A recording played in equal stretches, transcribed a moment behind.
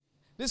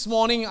This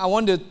morning, I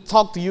want to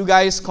talk to you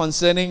guys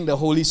concerning the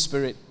Holy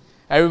Spirit.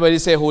 Everybody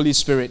say Holy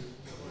Spirit.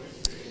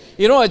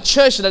 You know, a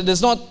church that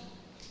does not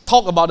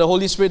talk about the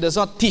Holy Spirit, does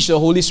not teach the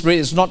Holy Spirit,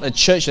 is not a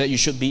church that you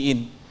should be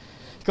in.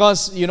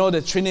 Because, you know,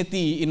 the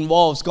Trinity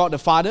involves God the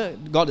Father,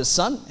 God the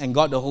Son, and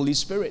God the Holy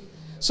Spirit.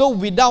 So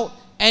without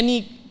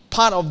any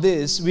part of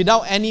this,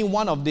 without any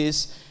one of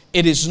this,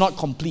 it is not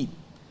complete.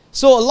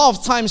 So a lot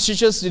of times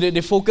churches,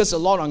 they focus a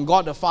lot on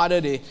God the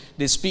Father.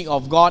 They speak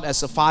of God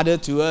as a Father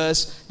to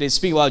us. They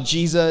speak about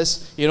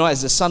Jesus, you know,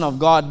 as the Son of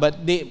God. But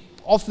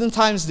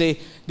oftentimes they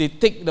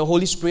take the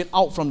Holy Spirit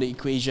out from the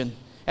equation.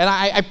 And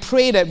I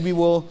pray that we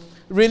will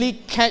really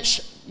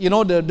catch, you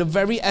know, the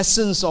very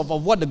essence of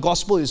what the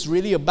gospel is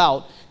really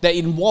about, that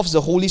involves the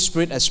Holy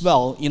Spirit as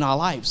well in our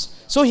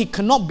lives. So He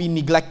cannot be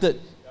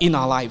neglected in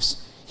our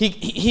lives.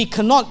 He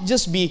cannot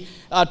just be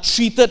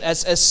treated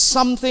as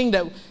something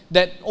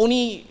that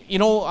only, you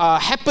know,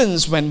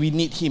 happens when we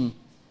need Him.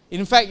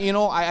 In fact, you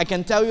know, I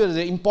can tell you that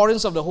the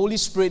importance of the Holy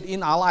Spirit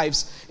in our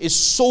lives is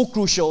so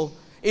crucial.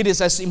 It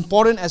is as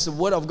important as the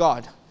Word of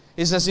God.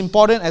 It's as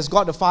important as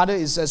God the Father.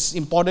 It's as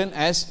important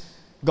as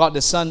God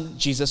the Son,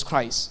 Jesus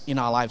Christ, in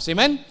our lives.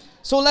 Amen?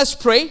 So let's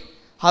pray.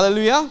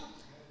 Hallelujah.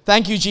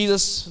 Thank you,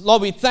 Jesus.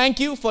 Lord, we thank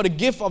you for the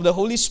gift of the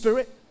Holy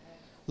Spirit.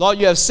 Lord,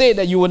 you have said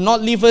that you will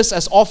not leave us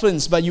as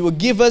orphans, but you will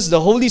give us the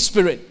Holy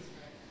Spirit.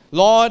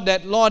 Lord,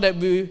 that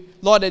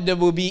there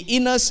will be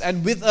in us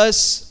and with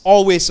us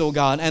always, oh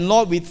God. And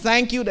Lord, we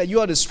thank you that you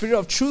are the Spirit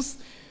of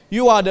truth.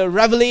 You are the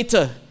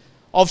revelator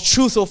of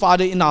truth, oh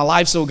Father, in our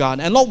lives, oh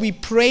God. And Lord, we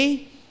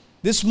pray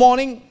this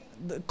morning,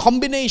 the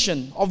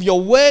combination of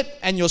your word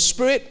and your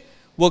spirit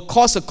will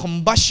cause a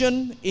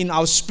combustion in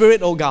our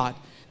spirit, oh God,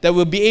 that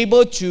we'll be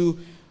able to,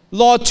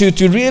 Lord, to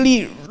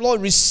really,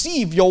 Lord,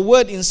 receive your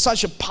word in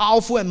such a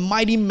powerful and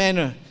mighty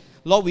manner.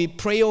 Lord, we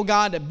pray, oh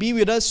God, that be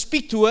with us,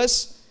 speak to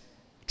us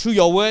through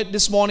your word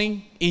this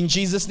morning. In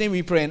Jesus' name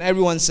we pray. And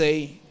everyone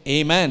say,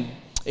 Amen.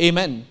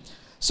 Amen.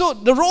 So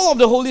the role of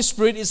the Holy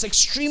Spirit is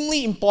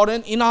extremely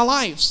important in our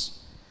lives.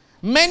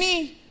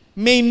 Many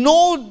may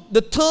know the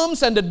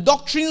terms and the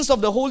doctrines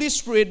of the Holy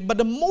Spirit, but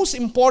the most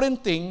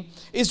important thing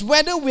is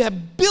whether we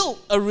have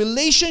built a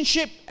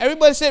relationship,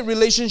 everybody say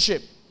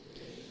relationship,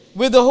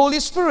 with the Holy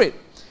Spirit.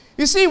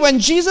 You see, when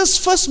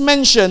Jesus first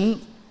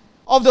mentioned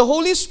of the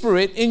Holy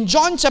Spirit in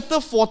John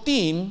chapter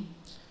 14,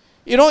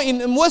 you know, in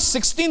verse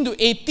 16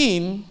 to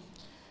 18,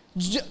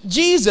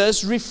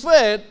 Jesus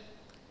referred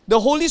the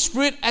Holy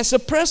Spirit as a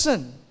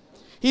person.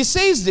 He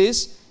says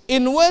this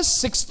in verse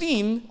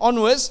 16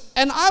 onwards,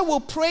 and I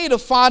will pray the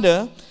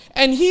Father,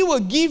 and He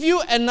will give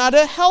you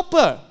another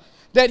helper,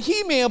 that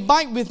He may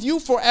abide with you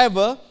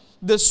forever,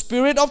 the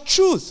Spirit of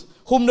truth,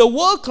 whom the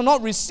world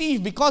cannot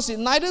receive, because it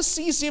neither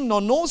sees Him nor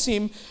knows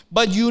Him,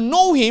 but you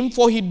know Him,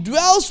 for He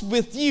dwells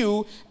with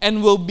you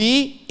and will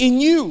be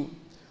in you.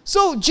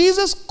 So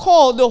Jesus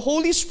called the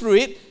Holy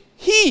Spirit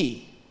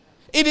He.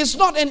 It is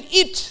not an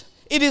it.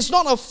 It is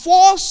not a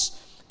force.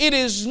 It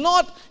is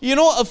not, you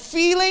know, a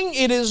feeling.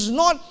 It is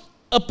not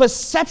a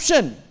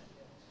perception,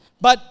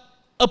 but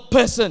a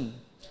person.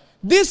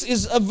 This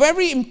is a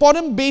very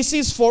important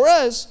basis for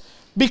us,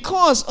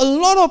 because a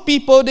lot of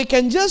people, they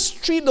can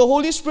just treat the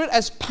Holy Spirit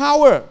as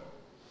power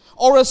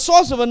or a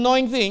source of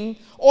anointing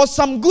or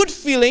some good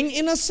feeling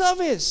in a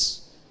service.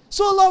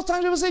 So a lot of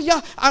times people say,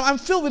 yeah, I'm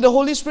filled with the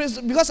Holy Spirit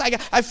because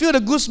I feel the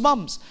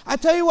goosebumps. I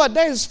tell you what,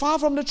 that is far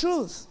from the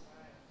truth.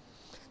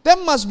 There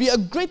must be a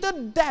greater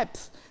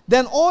depth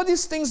than all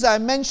these things that I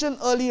mentioned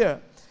earlier.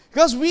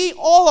 Because we,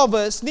 all of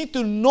us, need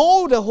to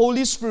know the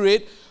Holy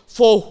Spirit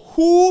for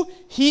who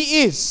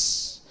He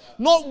is.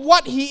 Not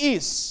what He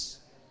is,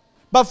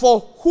 but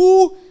for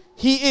who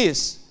He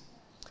is.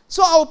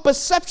 So our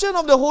perception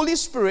of the Holy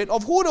Spirit,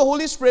 of who the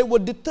Holy Spirit, will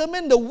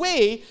determine the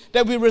way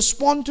that we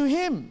respond to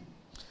Him.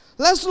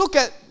 Let's look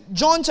at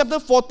John chapter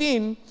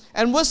 14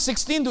 and verse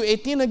 16 to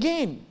 18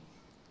 again.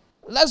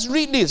 Let's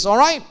read this, all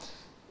right?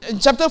 In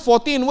chapter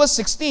 14, verse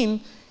 16,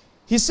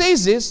 He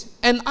says this,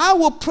 and I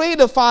will pray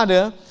the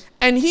Father,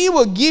 and He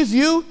will give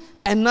you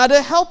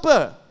another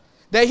helper,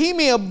 that He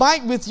may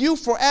abide with you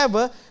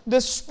forever,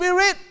 the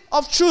Spirit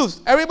of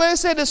truth. Everybody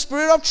say the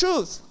Spirit of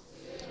truth.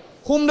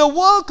 Whom the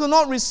world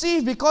cannot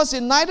receive, because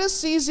it neither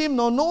sees Him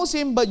nor knows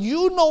Him, but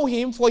you know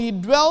Him, for He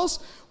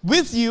dwells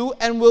with you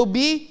and will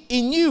be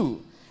in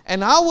you.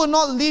 And I will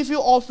not leave you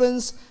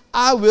orphans,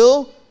 I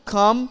will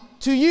come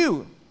to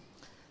you.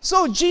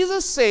 So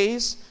Jesus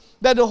says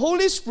that the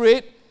Holy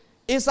Spirit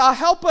is our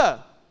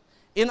helper.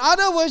 In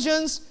other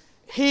versions,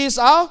 He is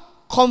our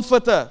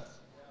comforter.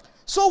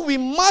 So we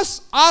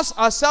must ask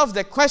ourselves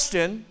the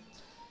question,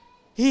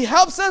 He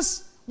helps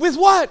us with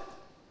what?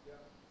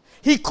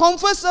 He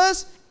comforts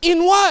us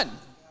in what?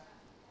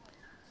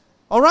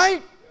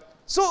 Alright?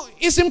 So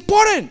it's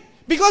important,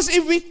 because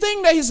if we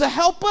think that He's a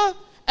helper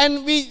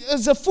and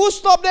there's a full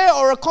stop there,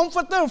 or a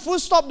comforter, a full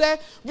stop there,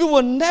 we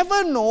will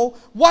never know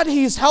what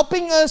He's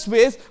helping us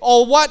with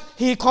or what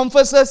He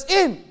comforts us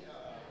in.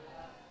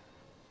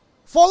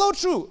 Follow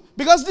through.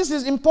 Because this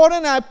is important,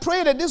 and I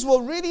pray that this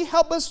will really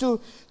help us to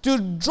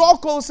draw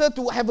closer,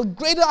 to have a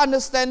greater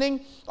understanding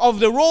of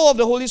the role of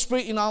the Holy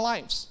Spirit in our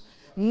lives.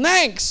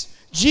 Next,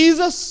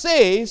 Jesus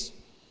says,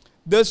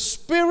 the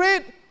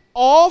Spirit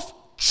of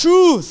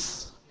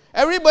truth.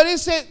 Everybody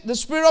say, the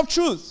Spirit of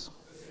truth.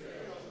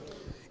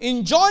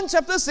 In John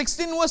chapter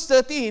 16, verse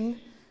 13,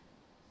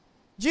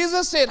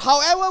 Jesus said,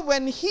 however,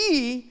 when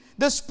He,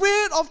 the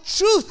Spirit of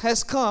truth,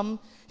 has come,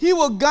 He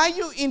will guide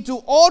you into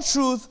all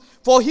truth,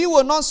 for He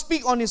will not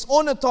speak on His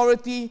own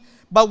authority,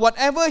 but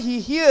whatever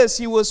He hears,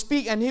 He will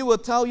speak, and He will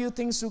tell you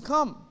things to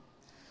come.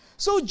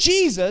 So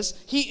Jesus,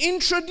 He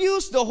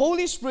introduced the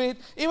Holy Spirit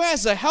even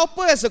as a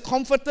helper, as a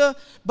comforter,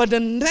 but the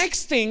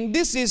next thing,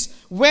 this is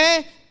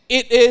where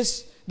it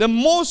is the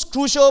most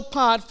crucial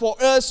part for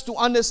us to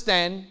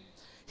understand.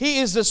 He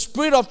is the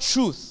Spirit of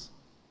truth.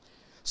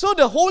 So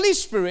the Holy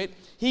Spirit,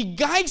 He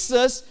guides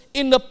us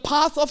in the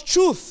path of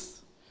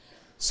truth.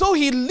 So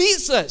He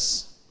leads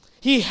us.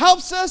 He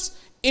helps us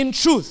in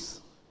truth.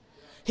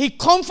 He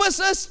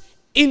comforts us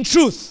in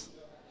truth.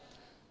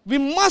 We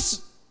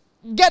must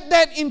get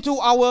that into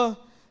our,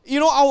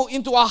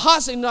 into our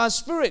hearts, into our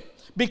spirit,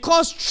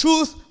 because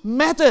truth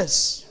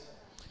matters.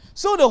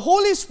 So the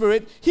Holy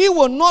Spirit, He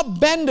will not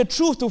bend the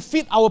truth to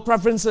fit our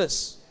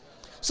preferences.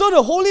 So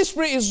the Holy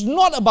Spirit is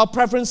not about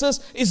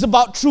preferences, it's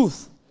about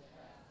truth.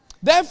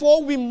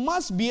 Therefore, we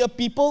must be a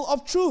people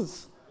of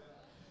truth.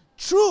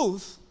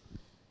 Truth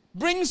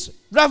brings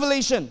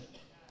revelation.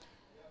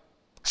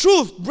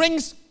 Truth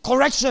brings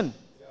correction.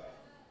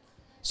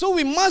 So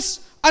we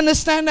must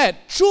understand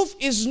that truth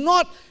is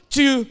not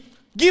to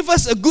give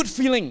us a good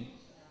feeling.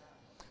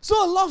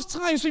 So a lot of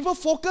times people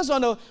focus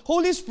on the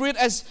Holy Spirit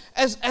as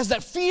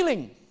that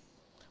feeling.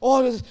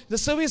 Oh, the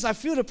service, I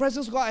feel the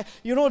presence of God.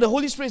 The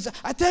Holy Spirit.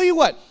 I tell you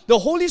what, the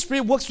Holy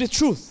Spirit works with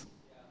truth.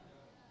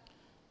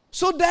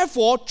 So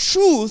therefore,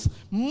 truth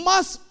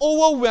must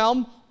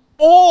overwhelm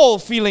all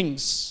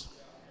feelings.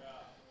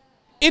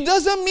 It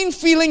doesn't mean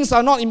feelings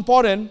are not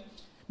important,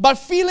 but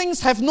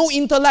feelings have no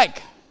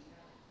intellect.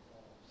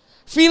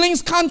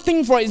 Feelings can't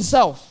think for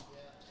itself.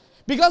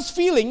 Because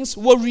feelings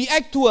will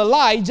react to a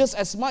lie just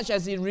as much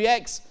as it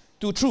reacts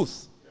to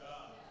truth.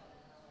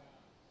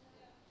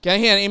 Can I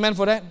hear an amen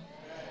for that?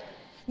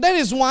 That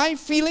is why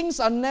feelings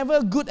are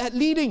never good at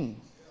leading.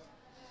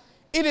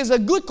 It is a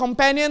good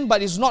companion,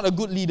 but it's not a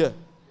good leader.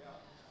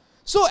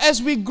 So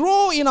as we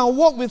grow in our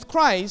walk with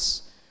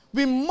Christ,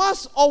 we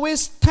must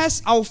always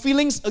test our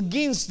feelings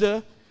against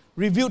the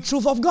revealed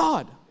truth of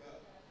God.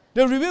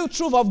 The revealed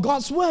truth of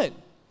God's Word.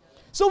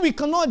 So we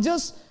cannot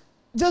just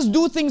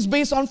do things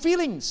based on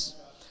feelings.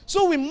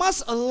 So we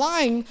must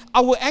align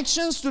our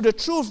actions to the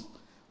truth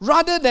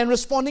rather than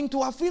responding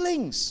to our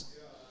feelings.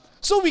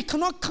 So we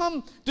cannot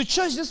come to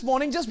church this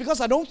morning just because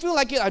I don't feel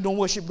like it, I don't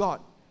worship God.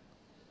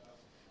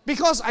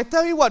 Because I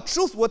tell you what,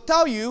 truth will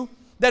tell you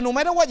that no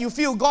matter what you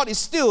feel, God is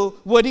still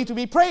worthy to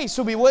be praised,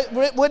 to be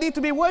worthy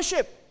to be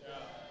worshipped.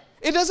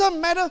 It doesn't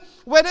matter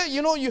whether,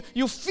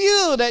 you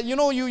feel that,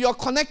 you're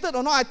connected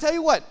or not. I tell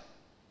you what,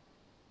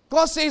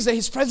 God says that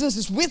His presence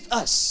is with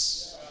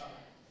us,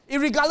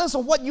 irregardless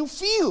of what you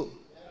feel.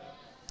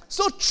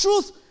 So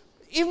truth,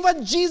 even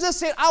when Jesus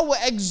said, I will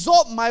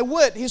exalt my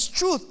word, His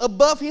truth,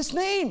 above His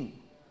name.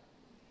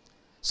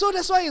 So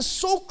that's why it's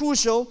so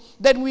crucial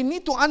that we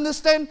need to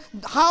understand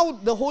how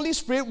the Holy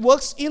Spirit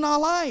works in our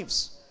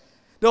lives.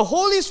 The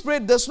Holy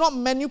Spirit does not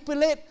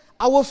manipulate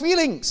our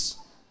feelings.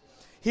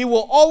 He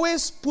will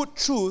always put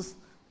truth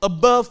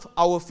above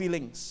our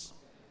feelings.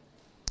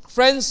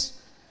 Friends,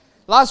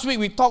 last week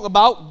we talked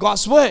about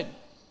God's Word.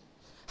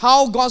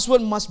 How God's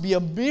Word must be a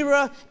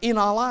mirror in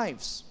our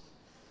lives.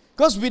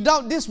 Because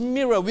without this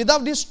mirror,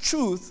 without this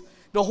truth,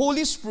 the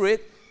Holy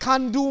Spirit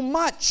can't do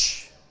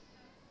much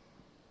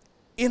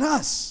in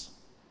us.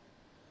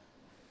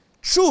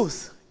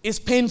 Truth is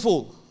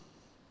painful.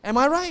 Am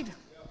I right?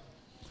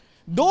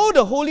 Though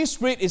the Holy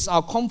Spirit is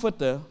our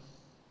comforter,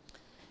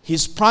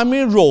 His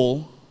primary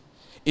role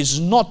is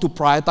not to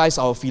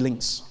prioritize our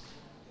feelings.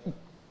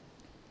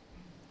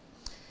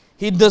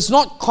 He does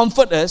not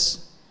comfort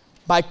us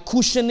by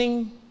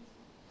cushioning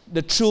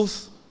the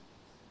truth,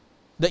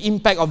 the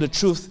impact of the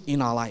truth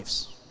in our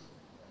lives.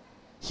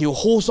 He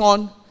holds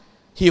on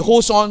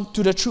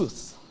to the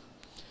truth.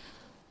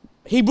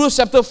 Hebrews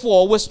chapter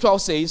 4 verse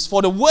 12 says,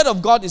 for the word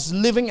of God is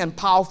living and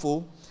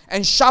powerful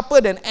and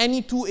sharper than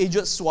any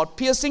two-edged sword,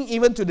 piercing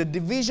even to the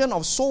division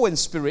of soul and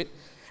spirit,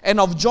 and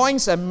of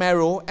joints and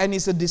marrow, and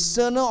is a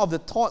discerner of the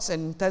thoughts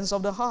and intents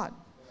of the heart.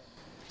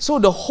 So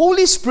the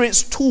Holy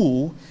Spirit's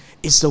tool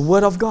is the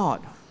Word of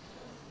God.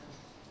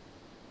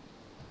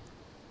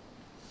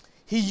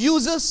 He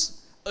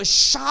uses a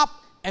sharp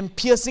and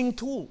piercing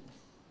tool.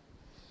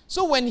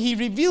 So when He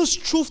reveals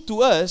truth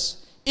to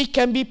us, it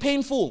can be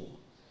painful,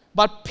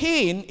 but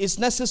pain is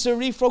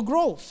necessary for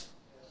growth.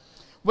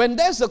 When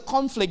there's a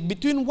conflict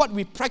between what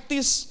we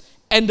practice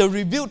and the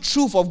revealed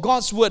truth of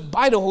God's Word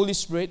by the Holy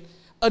Spirit,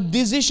 a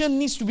decision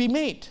needs to be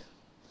made.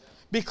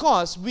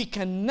 Because we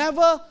can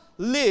never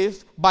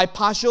live by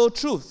partial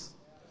truth.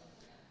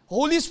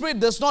 Holy Spirit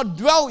does not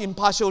dwell in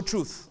partial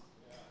truth.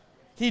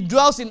 He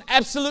dwells in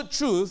absolute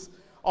truth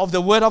of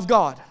the Word of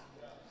God.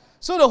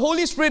 So the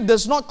Holy Spirit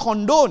does not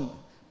condone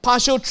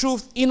partial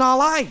truth in our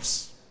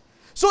lives.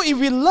 So if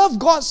we love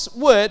God's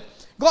Word,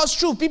 God's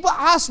truth, people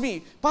ask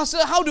me,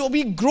 Pastor, how do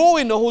we grow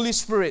in the Holy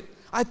Spirit?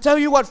 I tell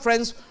you what,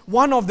 friends,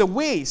 one of the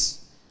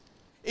ways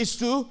is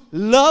to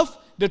love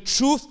the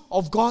truth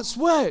of God's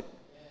Word.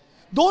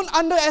 Don't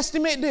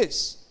underestimate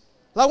this.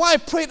 Like what I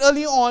prayed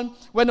earlier on,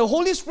 when the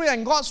Holy Spirit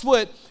and God's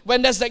Word,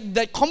 when there's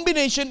that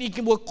combination, it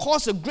will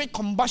cause a great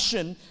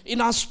combustion in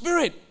our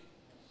spirit.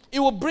 It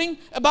will bring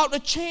about a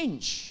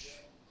change.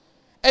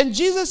 And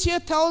Jesus here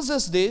tells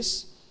us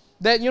this,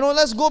 that,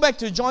 let's go back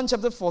to John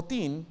chapter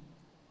 14.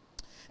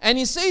 And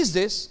he says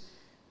this,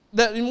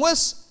 that in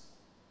verse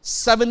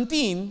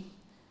 17,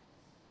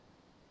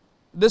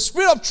 the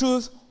Spirit of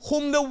truth,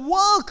 whom the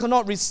world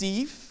cannot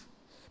receive,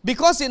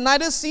 because it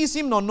neither sees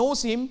him nor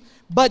knows him,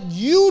 but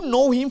you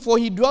know him, for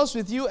he dwells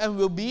with you and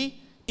will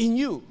be in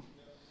you.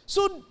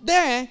 So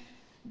there,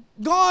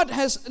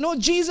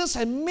 Jesus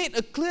had made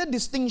a clear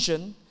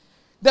distinction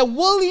that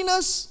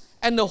worldliness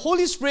and the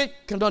Holy Spirit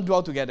cannot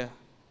dwell together.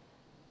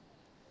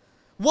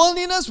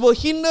 Worldliness will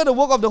hinder the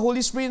work of the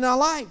Holy Spirit in our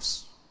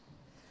lives.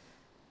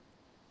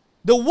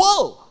 The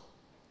world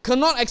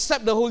cannot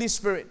accept the Holy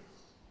Spirit.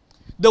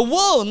 The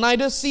world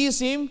neither sees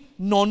him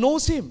nor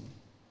knows him.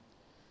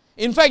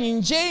 In fact,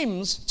 in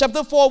James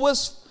chapter 4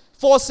 verse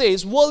 4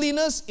 says,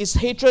 worldliness is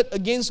hatred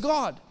against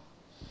God.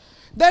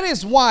 That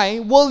is why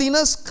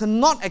worldliness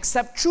cannot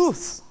accept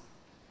truth,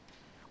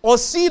 or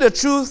see the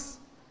truth,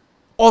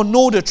 or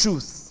know the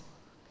truth.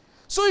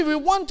 So if we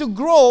want to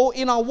grow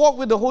in our walk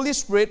with the Holy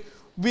Spirit,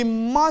 we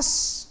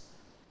must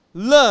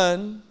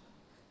learn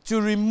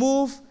to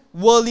remove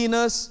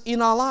worldliness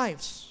in our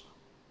lives.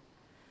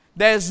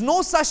 There is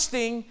no such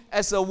thing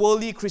as a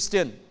worldly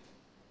Christian.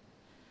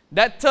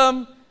 That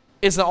term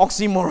is an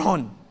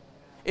oxymoron.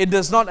 It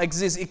does not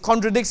exist. It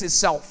contradicts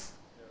itself.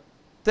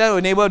 Tell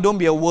your neighbor, don't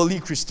be a worldly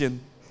Christian,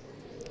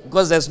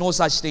 because there's no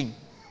such thing.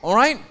 All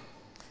right?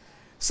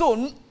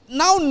 So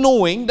now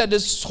knowing that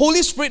the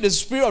Holy Spirit is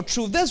the Spirit of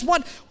truth, that's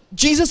what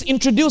Jesus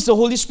introduced the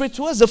Holy Spirit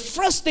to us. The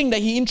first thing that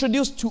he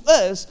introduced to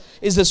us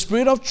is the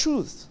Spirit of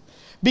truth.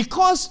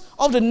 Because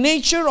of the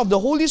nature of the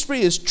Holy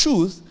Spirit is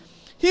truth,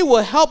 he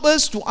will help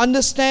us to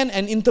understand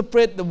and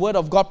interpret the Word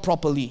of God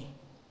properly.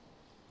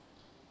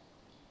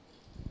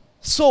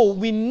 So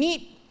we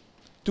need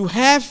to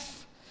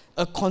have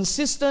a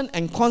consistent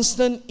and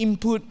constant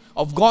input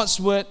of God's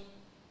Word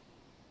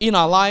in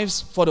our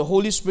lives for the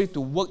Holy Spirit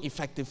to work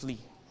effectively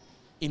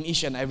in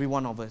each and every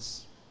one of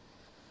us.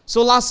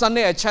 So last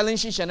Sunday, I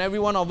challenged each and every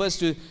one of us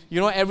to,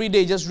 every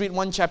day just read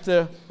one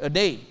chapter a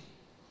day.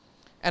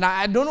 And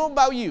I don't know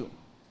about you,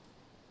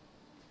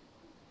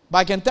 but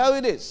I can tell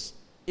you this.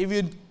 If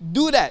you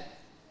do that,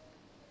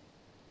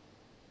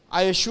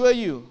 I assure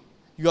you,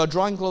 you are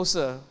drawing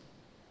closer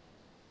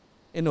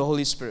in the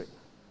Holy Spirit.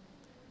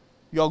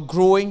 You are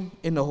growing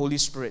in the Holy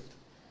Spirit.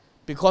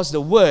 Because the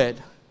Word,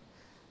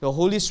 the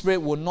Holy Spirit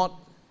will not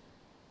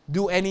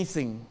do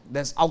anything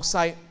that's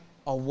outside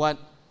of what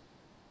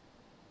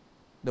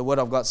the Word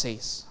of God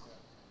says.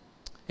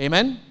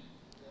 Amen?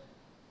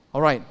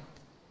 All right.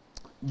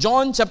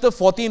 John chapter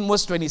 14,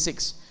 verse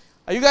 26.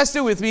 Are you guys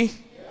still with me?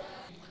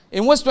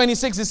 In verse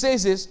 26, it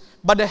says this,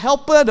 but the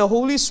Helper, the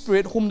Holy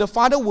Spirit, whom the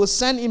Father will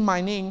send in my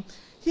name,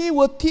 he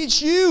will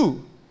teach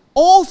you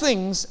all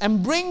things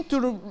and bring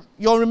to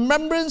your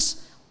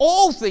remembrance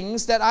all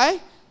things that I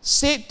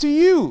said to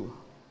you.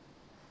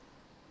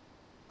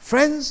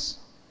 Friends,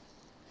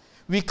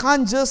 we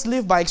can't just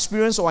live by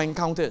experience or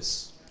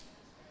encounters.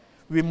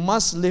 We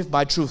must live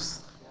by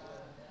truth.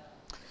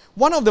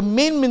 One of the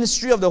main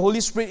ministry of the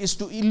Holy Spirit is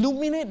to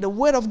illuminate the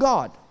Word of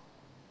God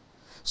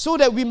so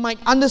that we might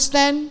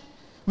understand,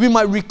 we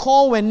might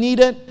recall when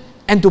needed,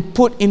 and to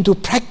put into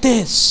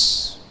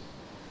practice.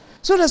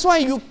 So that's why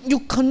you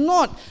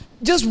cannot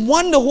just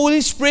want the Holy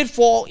Spirit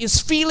for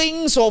his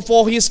feelings or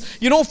for his,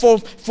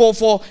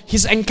 for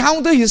his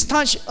encounter, his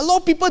touch. A lot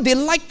of people, they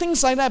like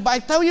things like that. But I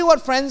tell you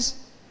what,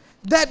 friends,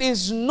 that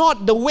is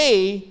not the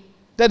way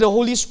that the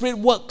Holy Spirit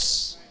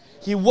works.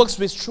 He works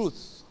with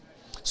truth.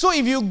 So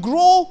if you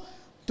grow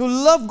to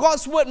love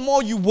God's Word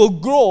more, you will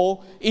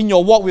grow in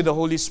your walk with the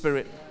Holy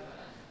Spirit.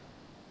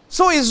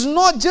 So it's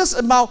not just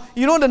about,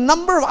 the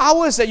number of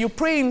hours that you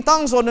pray in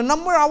tongues or the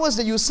number of hours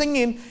that you sing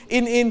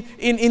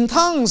in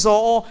tongues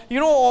or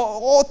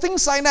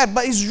things like that.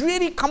 But it's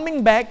really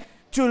coming back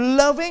to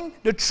loving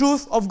the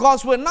truth of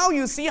God's Word. Now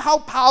you see how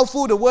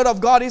powerful the Word of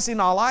God is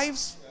in our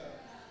lives.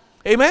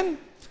 Amen?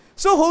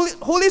 So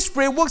Holy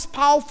Spirit works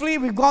powerfully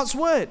with God's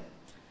Word.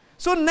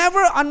 So never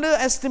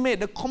underestimate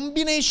the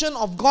combination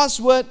of God's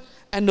Word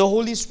and the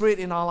Holy Spirit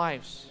in our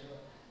lives.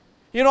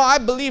 I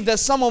believe that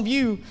some of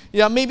you,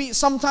 maybe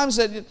sometimes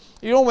that,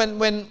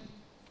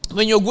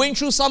 when you're going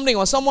through something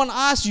or someone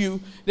asks you,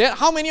 that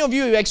how many of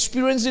you have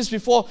experienced this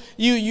before?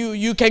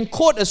 You can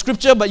quote a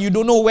scripture, but you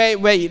don't know where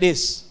it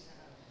is.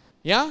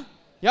 Yeah?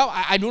 Yeah,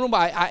 I don't know,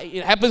 but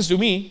it happens to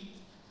me.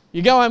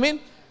 You get what I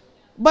mean?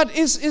 But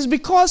it's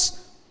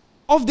because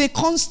of the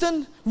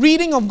constant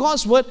reading of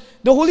God's word,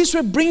 the Holy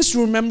Spirit brings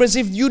to remembrance.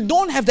 If you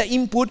don't have that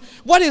input,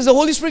 what is the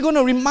Holy Spirit going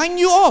to remind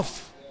you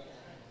of?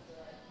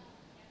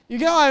 You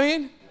get what I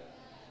mean?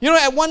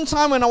 At one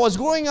time when I was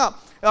growing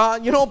up,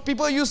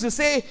 people used to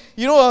say,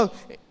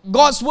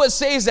 God's word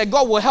says that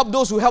God will help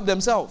those who help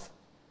themselves.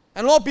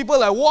 And a lot of people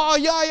are like, wow,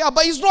 yeah,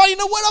 but it's not in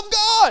the word of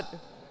God.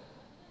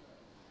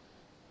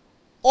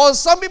 Or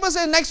some people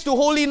say next to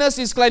holiness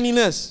is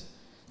cleanliness.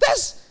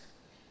 That's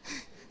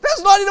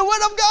not in the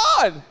word of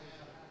God.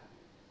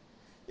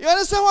 You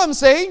understand what I'm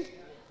saying?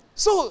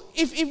 So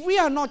if we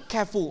are not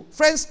careful,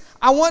 friends,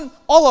 I want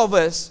all of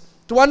us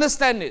to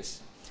understand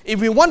this. If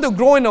we want to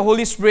grow in the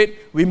Holy Spirit,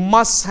 we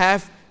must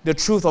have the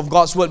truth of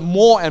God's word,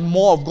 more and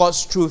more of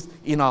God's truth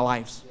in our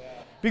lives.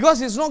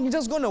 Because it's not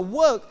just going to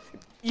work,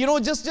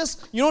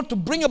 to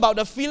bring about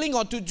the feeling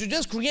or to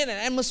just create an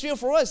atmosphere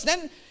for us.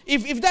 Then,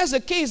 if that's the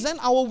case, then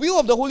our view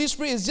of the Holy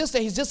Spirit is just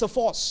that He's just a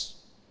force,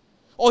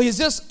 or He's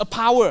just a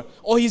power,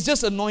 or He's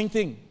just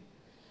anointing.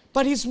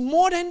 But He's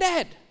more than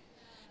that.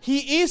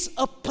 He is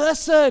a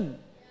person.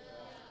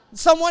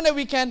 Someone that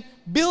we can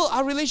build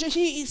our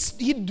relationship.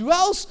 He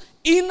dwells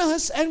in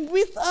us and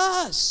with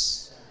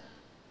us.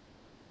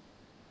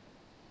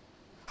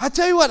 I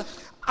tell you what,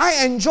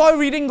 I enjoy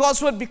reading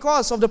God's word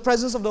because of the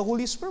presence of the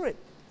Holy Spirit.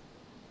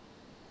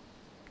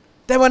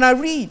 That when I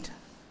read,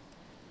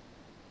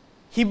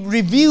 He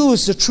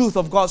reveals the truth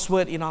of God's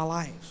word in our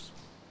lives.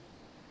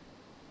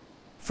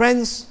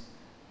 Friends,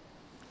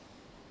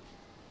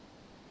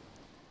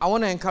 I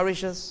want to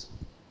encourage us.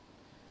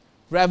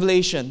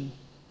 Revelation.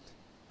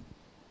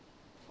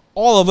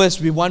 All of us,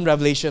 we want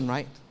revelation,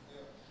 right?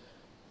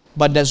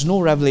 But there's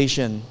no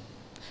revelation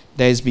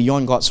that is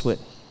beyond God's word.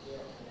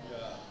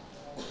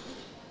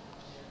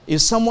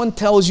 If someone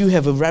tells you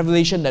have a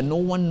revelation that no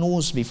one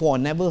knows before or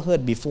never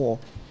heard before,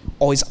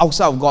 or is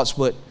outside of God's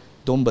word,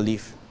 don't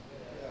believe.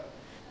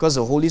 Because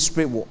the Holy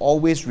Spirit will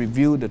always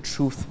reveal the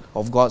truth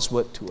of God's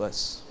word to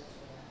us.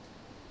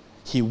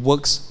 He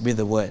works with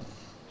the word.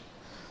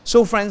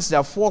 So friends, there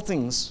are 4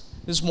 things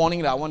this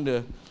morning that I want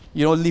to,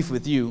 leave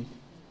with you.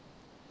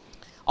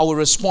 Our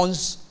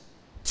response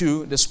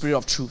to the Spirit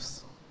of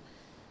truth.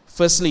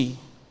 Firstly,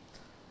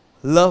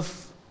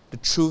 love the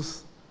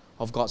truth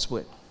of God's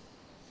word.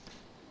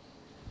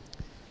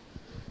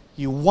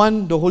 You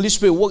want the Holy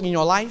Spirit to work in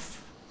your life?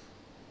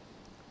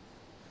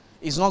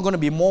 It's not going to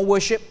be more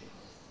worship.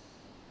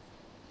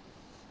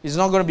 It's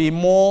not going to be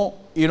more,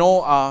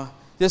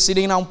 just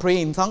sitting down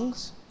praying in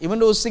tongues. Even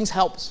those things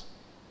helps.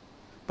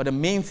 But the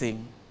main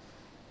thing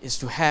is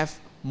to have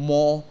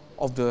more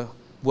of the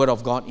Word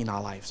of God in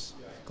our lives.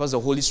 Because the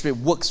Holy Spirit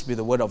works with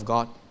the Word of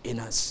God in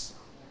us.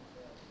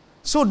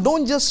 So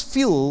don't just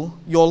fill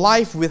your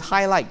life with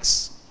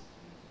highlights.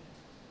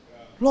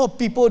 A lot of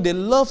people, they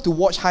love to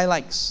watch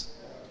highlights.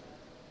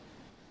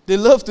 They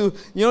love to,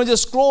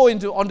 just scroll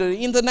on the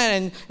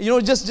internet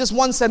and, just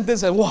one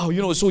sentence and wow,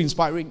 it's so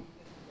inspiring.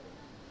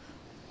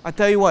 I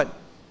tell you what,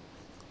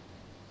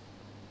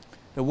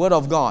 the Word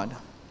of God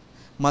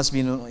must be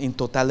in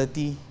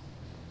totality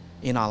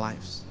in our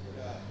lives.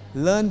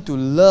 Learn to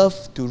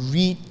love to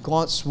read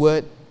God's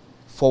Word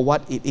for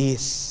what it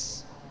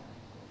is.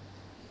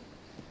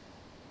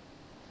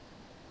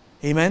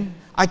 Amen?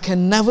 I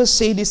can never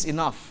say this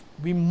enough.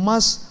 We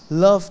must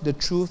love the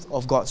truth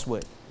of God's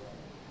Word.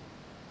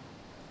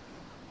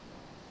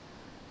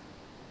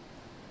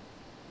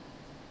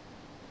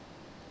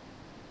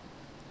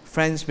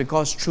 Friends,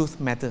 because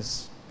truth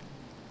matters.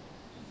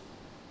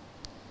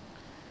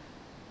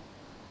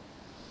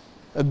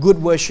 A good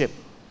worship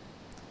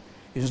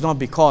is not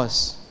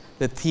because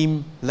the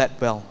team led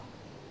well.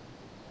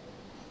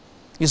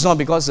 It's not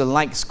because the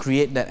lights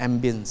create that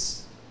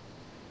ambience.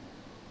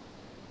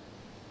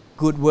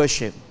 Good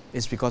worship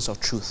is because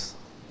of truth.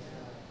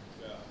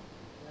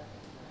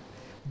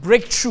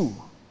 Breakthrough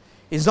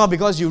is not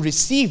because you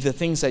receive the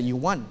things that you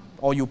want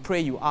or you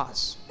pray, you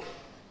ask.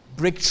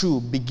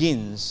 Breakthrough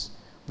begins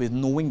with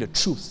knowing the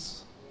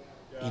truth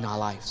in our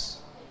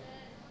lives.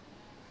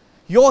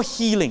 Your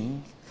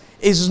healing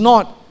is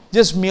not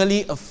just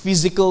merely a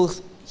physical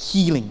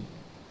healing.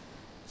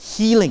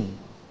 Healing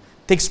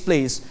takes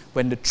place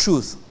when the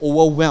truth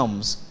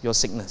overwhelms your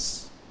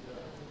sickness.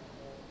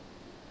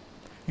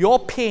 Your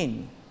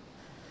pain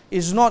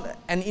is not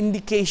an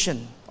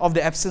indication of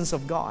the absence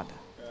of God.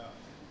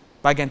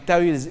 But I can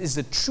tell you it's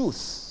the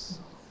truth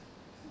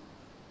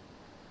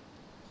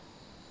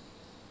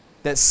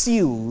that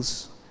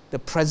seals the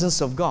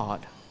presence of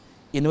God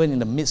even in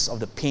the midst of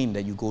the pain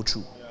that you go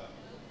through.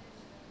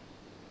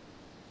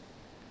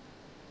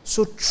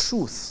 So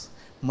truth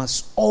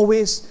must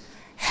always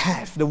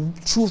have, the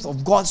truth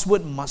of God's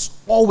word must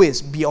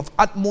always be of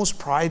utmost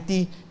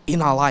priority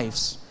in our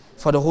lives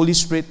for the Holy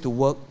Spirit to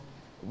work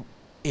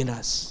in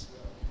us.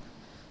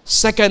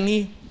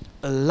 Secondly,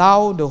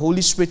 allow the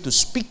Holy Spirit to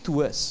speak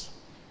to us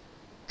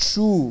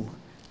through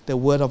the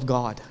Word of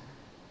God.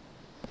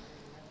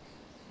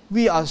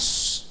 We are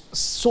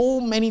so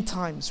many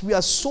times, we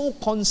are so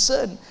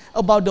concerned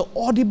about the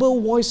audible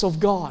voice of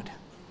God.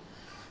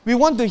 We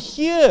want to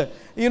hear,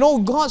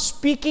 God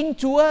speaking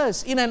to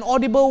us in an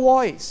audible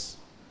voice.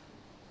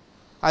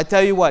 I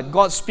tell you what,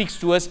 God speaks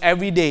to us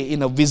every day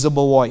in a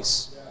visible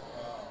voice.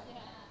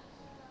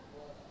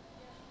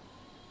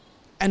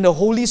 And the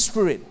Holy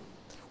Spirit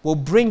will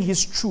bring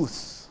His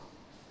truth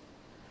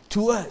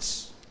to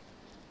us.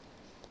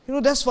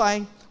 That's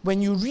why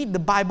when you read the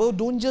Bible,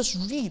 don't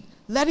just read.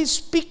 Let it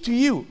speak to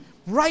you.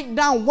 Write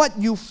down what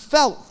you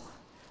felt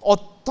or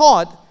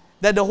thought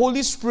that the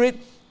Holy Spirit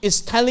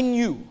is telling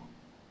you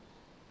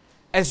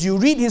as you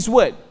read His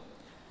Word.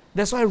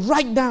 That's why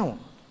write down.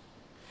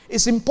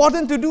 It's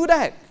important to do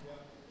that.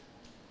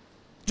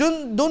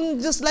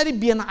 Don't just let it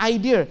be an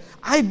idea.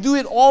 I do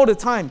it all the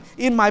time.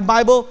 In my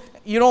Bible,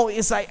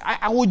 it's like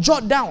I will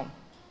jot down.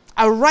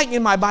 I write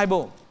in my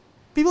Bible.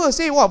 People will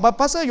say, but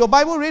Pastor, your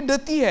Bible really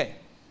dirty,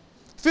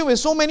 filled with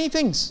so many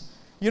things.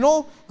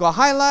 Got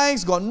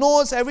highlights, got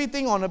notes,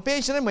 everything on a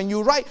page. And then when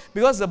you write,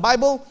 because the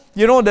Bible,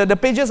 the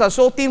pages are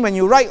so thin, when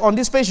you write on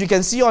this page, you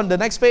can see on the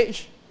next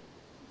page.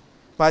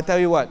 But I tell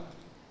you what,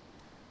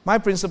 my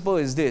principle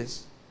is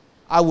this.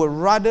 I would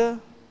rather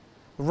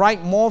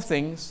write more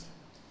things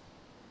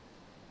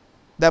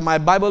that my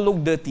Bible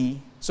look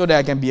dirty so that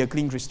I can be a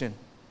clean Christian.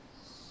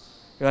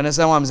 You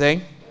understand what I'm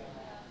saying?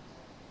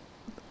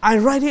 I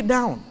write it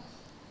down.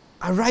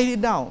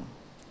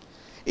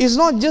 It's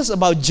not just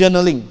about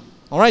journaling.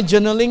 All right,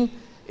 journaling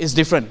is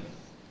different.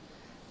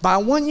 But I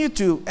want you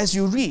to, as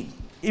you read,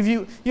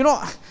 if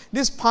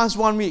this past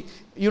 1 week,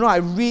 I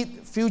read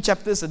a few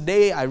chapters a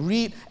day, I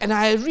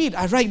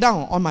write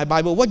down on my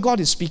Bible what God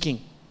is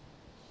speaking.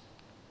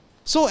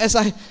 So as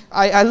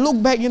I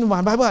look back into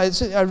my Bible,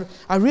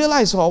 I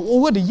realize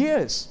over the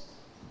years,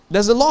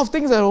 there's a lot of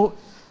things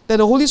that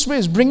the Holy Spirit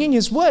is bringing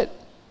His Word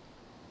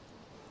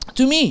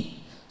to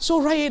me.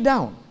 So write it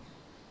down.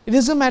 It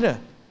doesn't matter.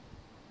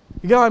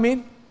 You get what I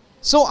mean?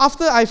 So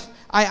after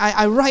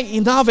I write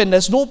enough and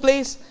there's no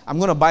place, I'm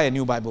going to buy a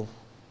new Bible.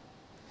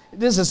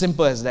 It is as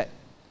simple as that.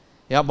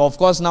 Yeah, but of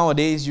course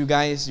nowadays you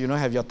guys,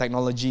 have your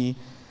technology,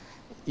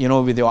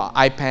 with your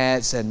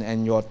iPads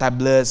and your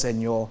tablets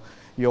and your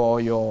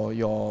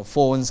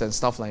phones and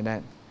stuff like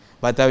that.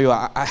 But I tell you,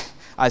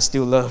 I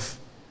still love,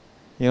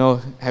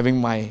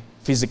 having my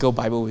physical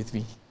Bible with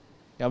me.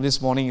 Yeah,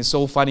 this morning is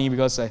so funny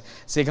because I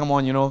say, come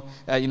on,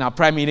 in our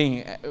prayer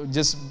meeting,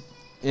 just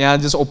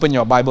open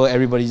your Bible.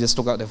 Everybody just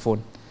took out their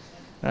phone.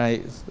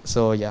 Right?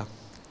 So, yeah.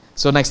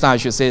 So next time I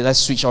should say, let's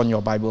switch on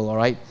your Bible, all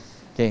right?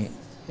 Okay,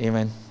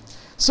 amen.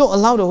 So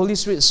allow the Holy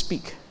Spirit to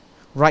speak.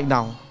 Write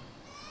down.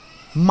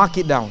 Mark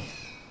it down.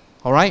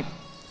 All right?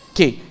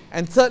 Okay,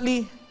 and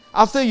thirdly,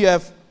 after you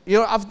have,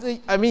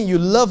 you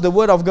love the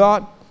Word of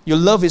God, you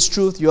love His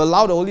truth, you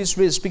allow the Holy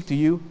Spirit to speak to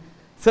you.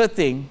 Third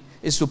thing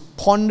is to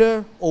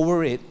ponder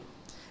over it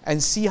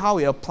and see how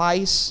it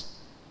applies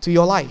to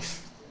your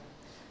life.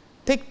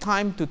 Take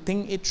time to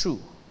think it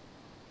through.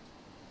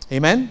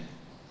 Amen?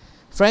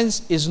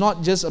 Friends, it's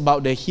not just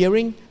about the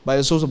hearing, but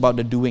it's also about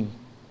the doing.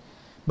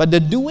 But the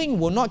doing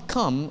will not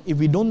come if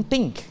we don't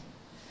think.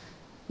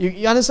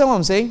 You understand what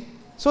I'm saying?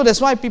 So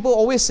that's why people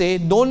always say,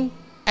 don't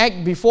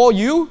act before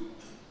you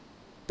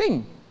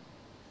think.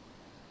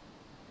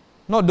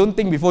 Not don't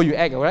think before you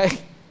act,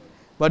 alright?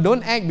 But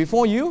don't act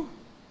before you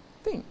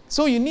think.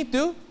 So you need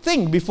to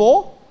think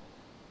before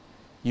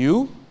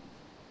you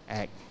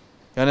act.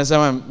 You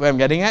understand where I'm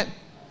getting at?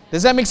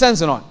 Does that make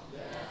sense or not?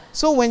 Yeah.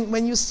 So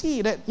when you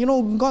see that,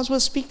 God's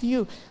word speak to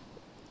you,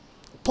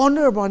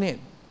 ponder upon it.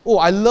 Oh,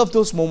 I love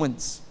those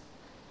moments.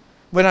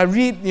 When I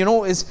read,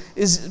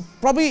 is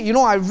probably,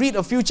 I read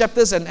a few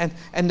chapters and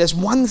there's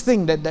one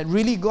thing that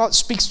really God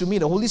speaks to me,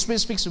 the Holy Spirit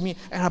speaks to me,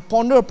 and I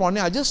ponder upon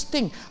it. I just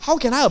think, how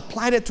can I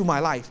apply that to my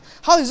life?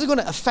 How is it going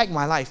to affect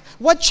my life?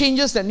 What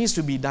changes that needs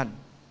to be done?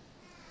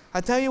 I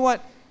tell you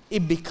what,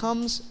 it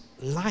becomes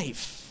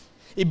life.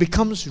 It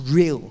becomes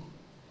real.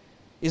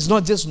 It's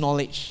not just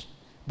knowledge,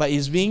 but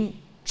it's being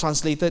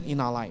translated in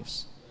our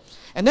lives.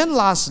 And then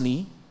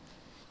lastly,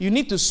 you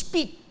need to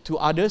speak to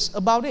others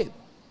about it.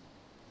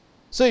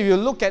 So if you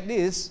look at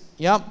this,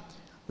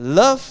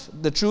 love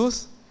the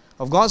truth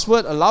of God's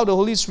word, allow the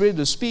Holy Spirit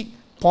to speak,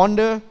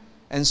 ponder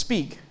and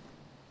speak.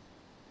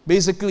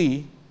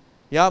 Basically,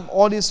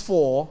 all these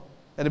four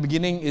at the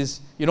beginning is,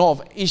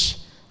 of each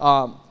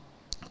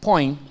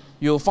point,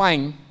 you'll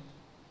find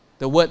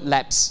the word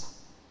lapse.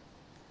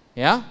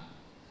 Yeah?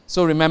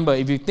 So remember,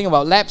 if you think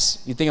about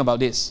lapse, you think about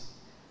this.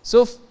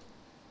 So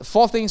the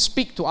fourth thing,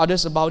 speak to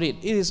others about it.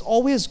 It is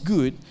always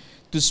good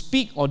to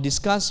speak or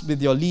discuss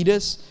with your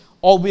leaders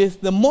or with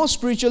the more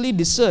spiritually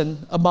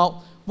discerned about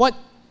what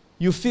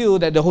you feel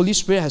that the Holy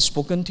Spirit has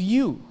spoken to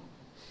you.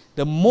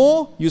 The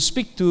more you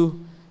speak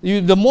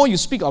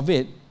of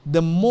it,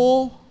 the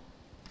more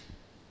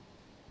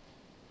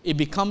it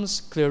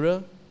becomes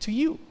clearer to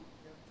you.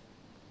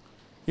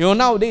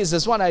 Nowadays,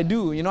 that's what I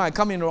do. I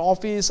come into the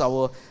office, I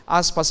will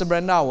ask Pastor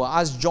Brenda, I will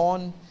ask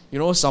John,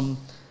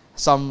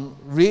 some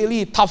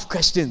really tough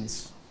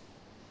questions.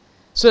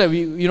 So that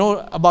we,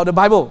 about the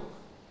Bible.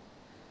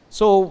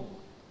 So,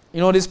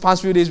 these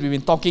past few days we've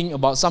been talking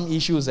about some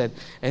issues and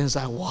it's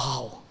like,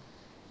 wow,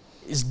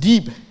 it's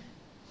deep.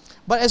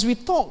 But as we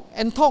talk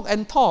and talk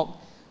and talk,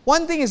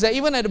 one thing is that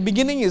even at the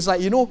beginning, it's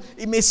like,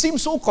 it may seem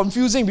so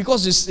confusing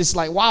because it's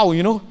like, wow,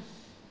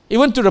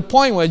 even to the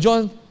point where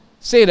John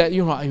say that,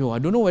 I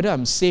don't know whether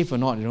I'm safe or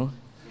not, in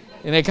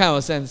that kind of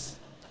a sense.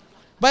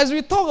 But as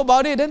we talk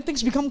about it, then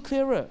things become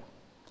clearer.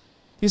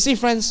 You see,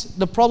 friends,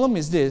 the problem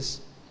is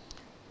this.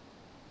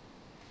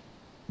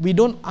 We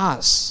don't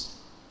ask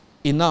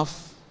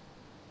enough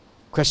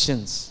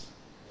questions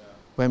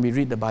when we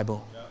read the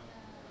Bible.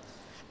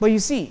 But you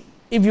see,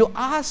 if you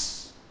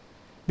ask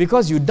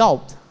because you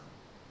doubt,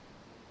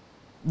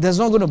 that's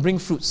not going to bring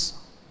fruits.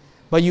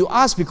 But you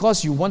ask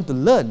because you want to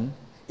learn,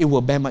 it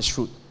will bear much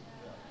fruit.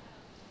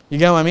 You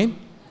get what I mean?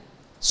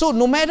 So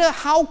no matter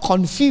how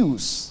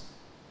confused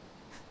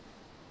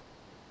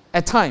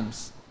at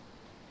times,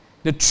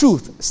 the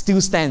truth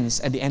still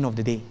stands at the end of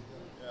the day.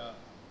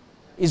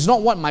 It's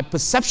not what my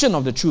perception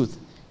of the truth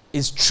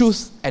is,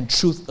 truth and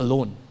truth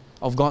alone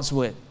of God's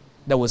word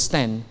that will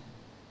stand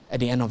at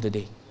the end of the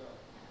day.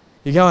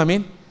 You get what I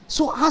mean?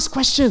 So ask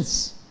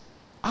questions.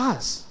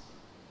 Ask.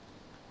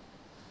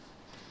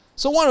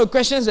 So one of the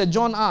questions that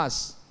John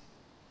asks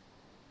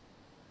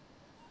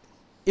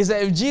is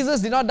that if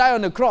Jesus did not die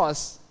on the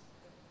cross,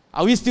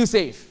 are we still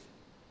safe?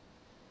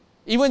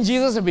 Even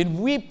Jesus had been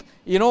whipped,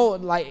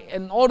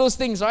 and all those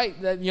things,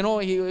 right? That he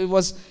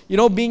was,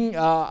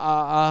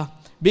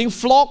 being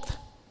flogged,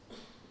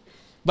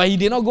 but he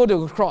did not go to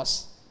the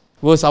cross.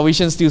 Will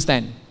salvation still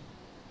stand?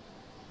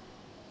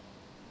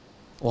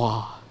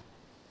 Wow.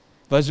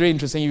 But it's very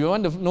interesting. If you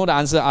want to know the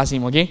answer, ask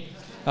him, okay?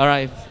 All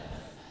right.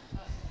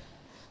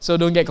 So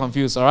don't get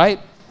confused, all right?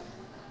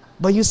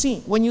 But you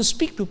see, when you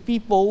speak to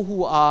people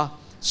who are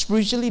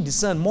spiritually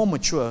discerned, more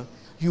mature,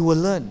 you will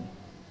learn.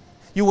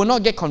 You will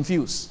not get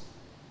confused.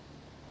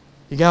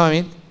 You get what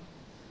I mean?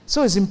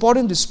 So it's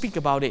important to speak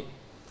about it.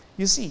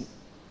 You see,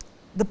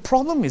 the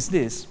problem is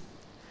this.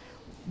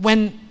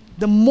 When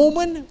the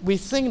moment we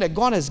think that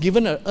God has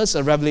given us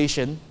a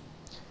revelation,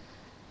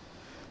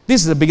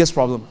 this is the biggest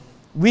problem.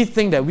 We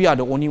think that we are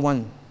the only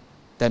one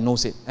that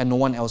knows it and no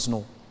one else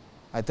knows.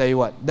 I tell you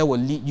what, that will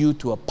lead you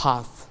to a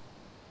path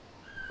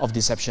of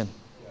deception.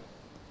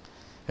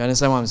 You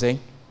understand what I'm saying?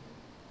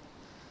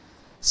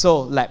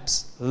 So,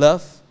 lapse.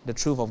 Love the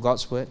truth of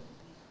God's word.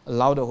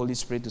 Allow the Holy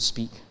Spirit to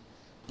speak.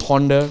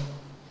 Ponder.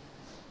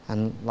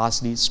 And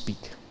lastly, speak.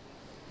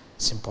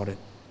 It's important.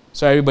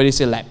 So everybody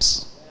say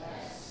lapse.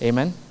 Yes.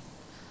 Amen.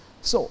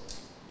 So,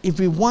 if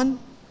we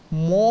want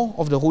more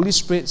of the Holy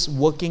Spirit's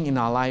working in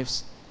our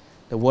lives,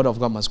 the Word of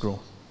God must grow.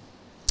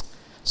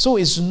 So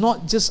it's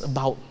not just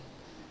about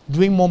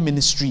doing more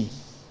ministry,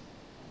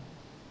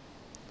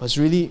 but it's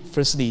really,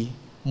 firstly,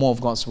 more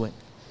of God's Word.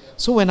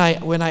 So when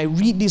I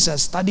read this, I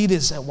study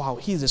this, wow,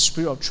 He's the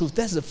Spirit of truth.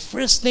 That's the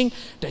first thing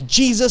that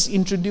Jesus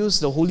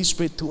introduced the Holy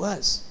Spirit to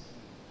us.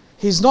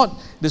 He's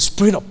not the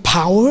Spirit of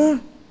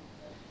power.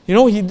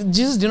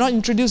 Jesus did not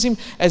introduce Him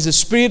as the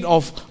Spirit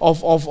of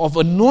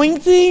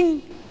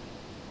anointing,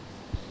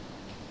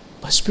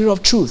 but Spirit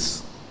of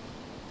truth.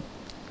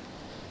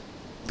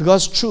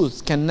 Because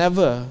truth can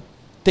never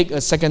take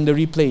a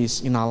secondary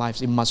place in our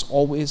lives. It must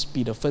always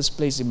be the first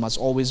place. It must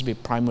always be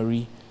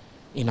primary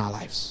in our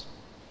lives.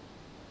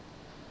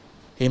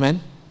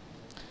 Amen?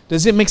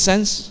 Does it make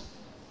sense?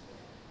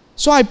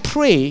 So I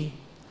pray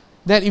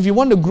that if you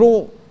want to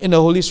grow in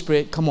the Holy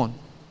Spirit, come on,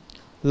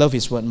 love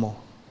His word more.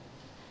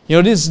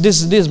 This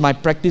is my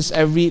practice.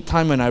 Every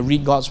time when I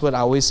read God's word, I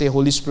always say,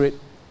 Holy Spirit,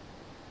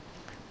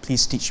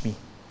 please teach me.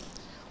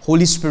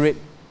 Holy Spirit,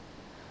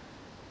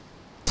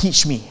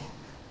 teach me,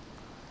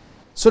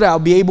 so that I'll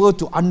be able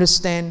to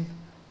understand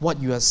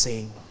what you are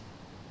saying.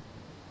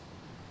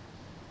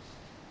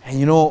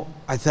 And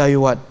I tell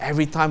you what,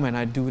 every time when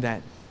I do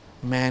that,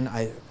 man,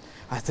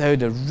 I tell you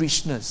the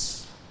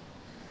richness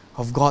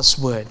of God's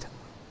word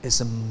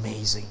is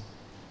amazing.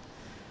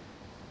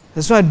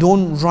 That's why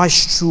don't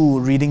rush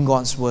through reading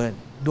God's word.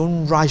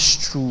 Don't rush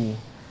through,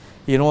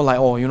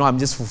 I'm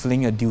just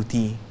fulfilling a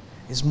duty.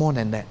 It's more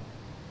than that.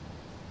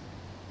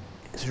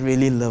 It's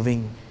really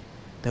loving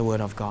the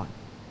word of God.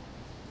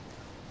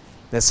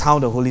 That's how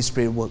the Holy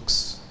Spirit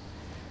works.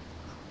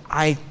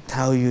 I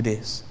tell you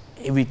this,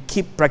 if we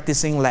keep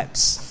practicing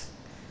laps,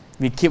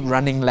 we keep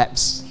running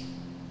laps,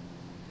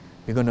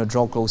 we're going to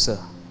draw closer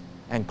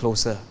and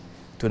closer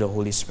to the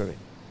Holy Spirit.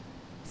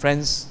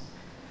 Friends,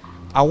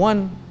 I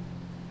want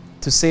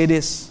to say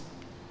this.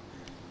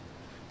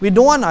 We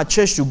don't want our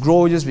church to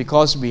grow just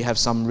because we have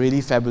some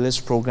really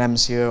fabulous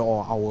programs here,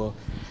 or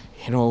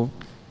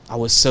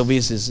our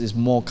service is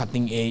more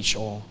cutting edge,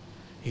 or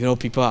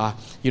people are,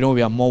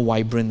 we are more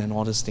vibrant and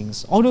all those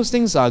things. All those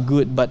things are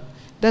good, but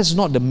that's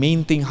not the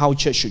main thing how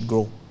church should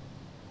grow.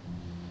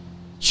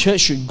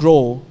 Church should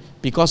grow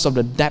because of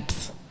the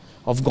depth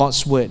of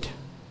God's word,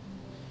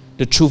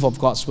 the truth of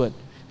God's word.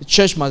 The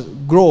church must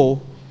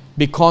grow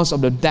because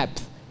of the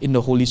depth in the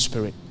Holy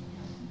Spirit.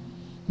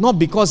 Not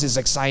because it's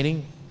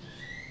exciting.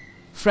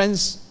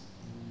 Friends,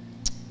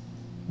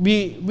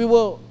 we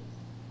will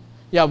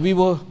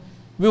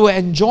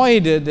enjoy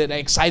the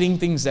exciting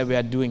things that we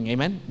are doing,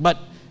 amen? But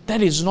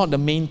that is not the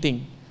main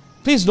thing.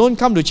 Please don't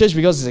come to church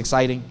because it's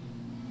exciting.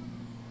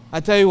 I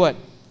tell you what,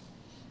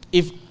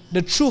 if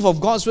the truth of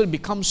God's word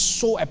becomes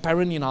so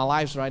apparent in our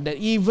lives, right, that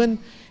even,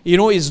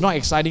 it's not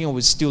exciting and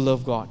we still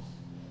love God.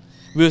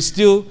 We'll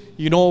still,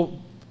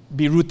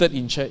 be rooted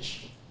in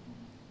church.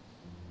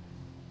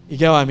 You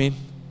get what I mean?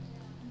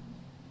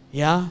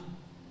 Yeah?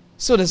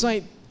 So that's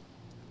why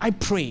I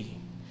pray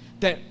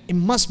that it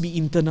must be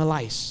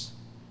internalized.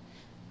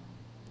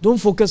 Don't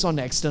focus on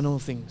the external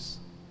things.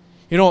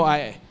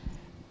 I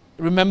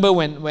remember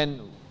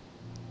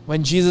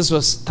when Jesus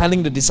was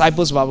telling the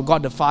disciples about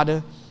God the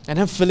Father, and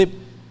then Philip,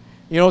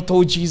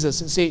 told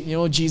Jesus and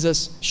said,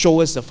 Jesus,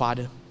 show us the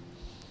Father.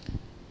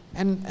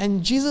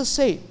 And Jesus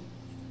said,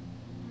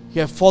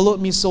 you have followed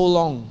me so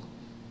long.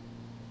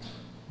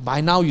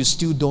 By now you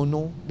still don't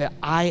know that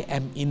I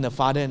am in the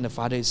Father and the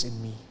Father is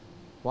in me.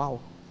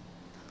 Wow.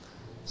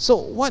 So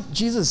what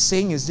Jesus is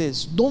saying is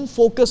this: don't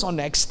focus on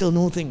the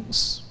external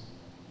things,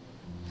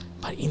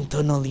 but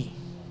internally.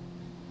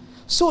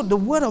 So the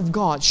Word of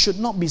God should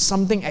not be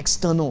something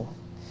external.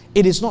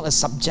 It is not a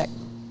subject.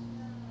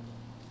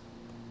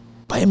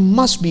 But it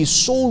must be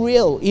so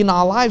real in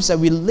our lives that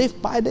we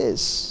live by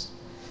this.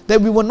 That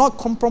we will not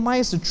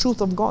compromise the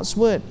truth of God's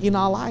Word in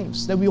our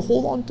lives. That we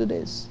hold on to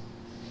this.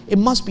 It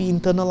must be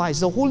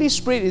internalized. The Holy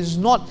Spirit is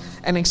not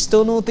an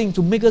external thing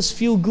to make us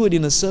feel good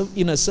in a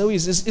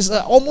service. It's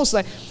almost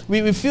like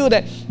we feel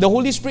that the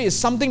Holy Spirit is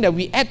something that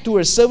we add to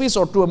a service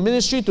or to a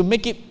ministry to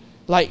make it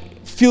like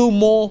feel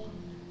more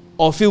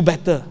or feel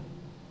better.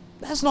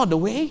 That's not the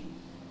way.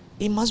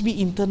 It must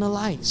be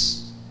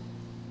internalized.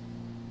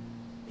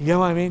 You get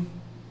what I mean?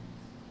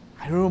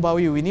 I don't know about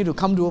you. We need to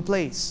come to a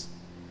place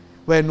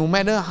where no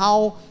matter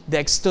how the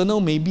external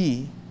may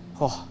be,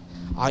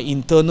 our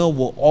internal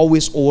will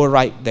always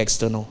override the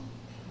external.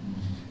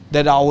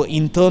 That our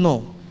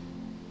internal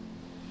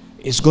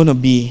is going to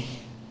be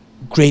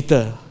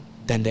greater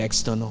than the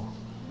external.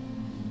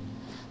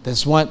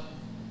 That's what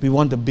we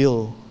want to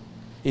build.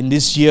 In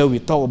this year, we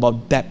talk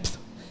about depth.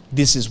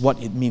 This is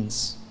what it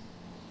means.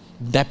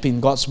 Depth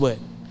in God's Word.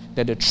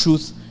 That the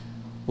truth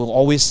will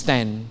always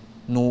stand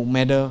no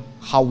matter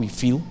how we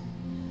feel.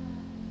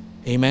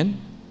 Amen.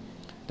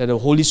 That the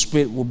Holy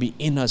Spirit will be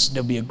in us.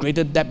 There will be a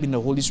greater depth in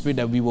the Holy Spirit,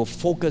 that we will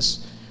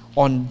focus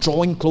on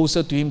drawing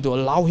closer to Him, to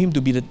allow Him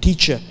to be the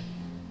teacher,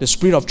 the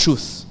Spirit of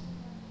truth,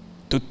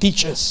 to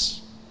teach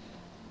us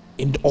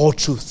in all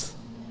truth,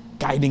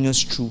 guiding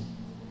us through.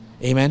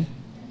 Amen.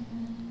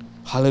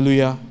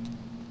 Hallelujah.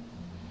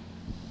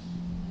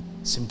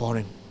 It's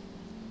important.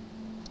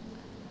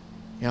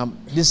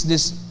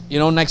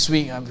 Next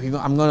week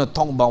I'm going to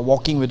talk about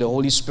walking with the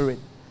Holy Spirit.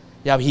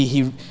 Yeah,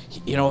 He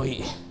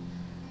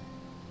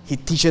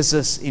teaches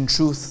us in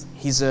truth.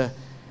 He's a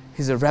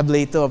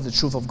revelator of the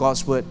truth of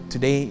God's Word.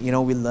 Today,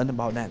 we learn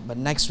about that. But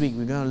next week,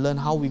 we're going to learn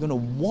how we're going to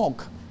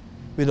walk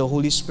with the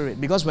Holy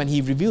Spirit. Because when He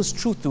reveals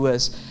truth to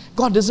us,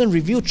 God doesn't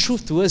reveal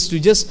truth to us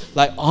to just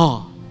like,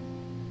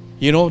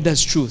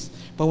 that's truth.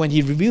 But when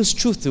He reveals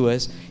truth to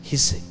us,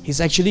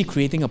 He's actually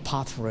creating a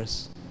path for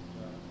us.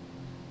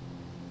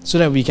 So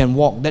that we can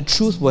walk. That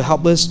truth will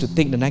help us to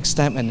take the next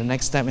step and the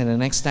next step and the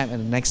next step and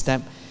the next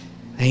step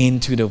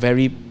into the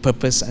very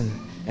purpose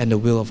and the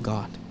will of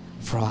God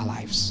for our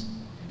lives.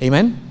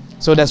 Amen?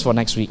 So that's for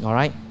next week, all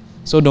right?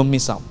 So don't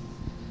miss out.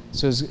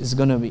 So it's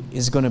gonna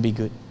be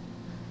good.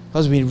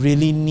 Because we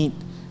really need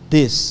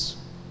this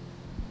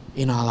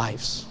in our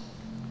lives.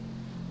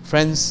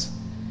 Friends,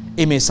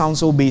 it may sound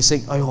so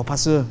basic. Oh,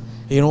 Pastor,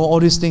 all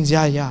these things,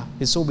 yeah,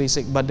 it's so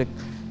basic. But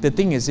the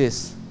thing is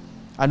this,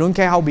 I don't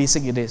care how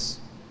basic it is.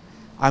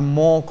 I'm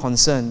more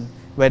concerned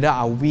whether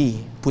are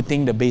we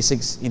putting the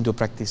basics into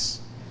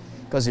practice.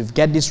 Because if we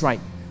get this right,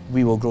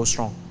 we will grow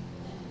strong.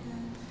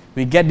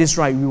 We get this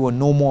right, we will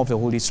know more of the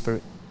Holy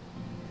Spirit.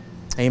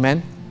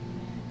 Amen?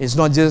 It's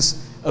not just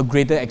a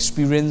greater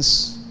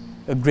experience,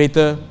 a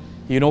greater,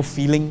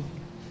 feeling,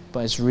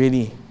 but it's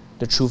really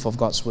the truth of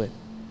God's Word.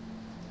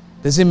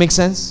 Does it make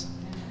sense?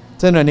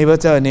 Turn to a neighbor,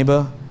 tell a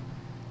neighbor,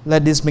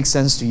 let this make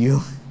sense to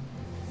you.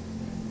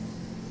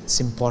 It's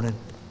important.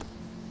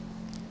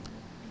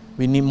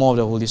 We need more of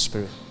the Holy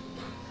Spirit.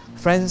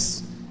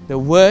 Friends, the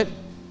Word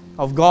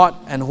of God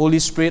and Holy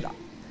Spirit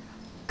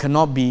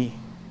cannot be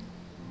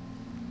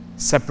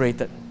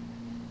separated.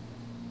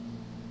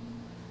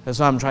 That's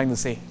what I'm trying to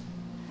say.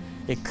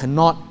 It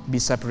cannot be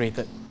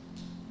separated.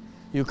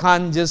 You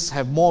can't just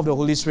have more of the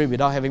Holy Spirit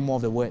without having more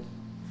of the Word.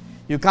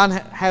 You can't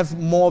have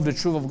more of the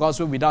truth of God's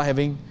Word without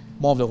having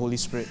more of the Holy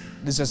Spirit.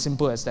 It's as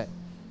simple as that.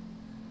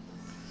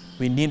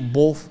 We need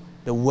both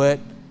the Word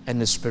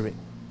and the Spirit.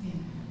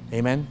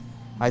 Amen?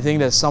 I think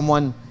there's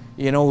someone,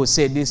 who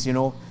said this,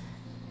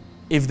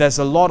 if there's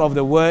a lot of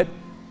the Word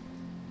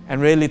and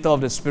very little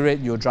of the Spirit,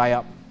 you'll dry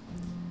up.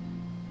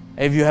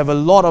 If you have a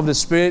lot of the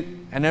Spirit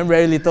and then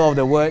very little of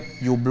the Word,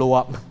 you'll blow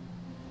up.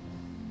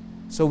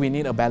 So we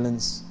need a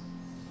balance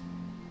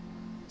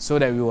so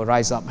that we will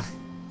rise up.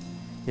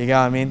 You get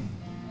what I mean?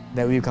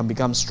 That we can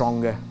become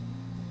stronger.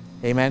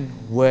 Amen?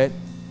 Word,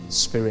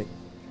 Spirit.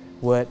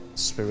 Word,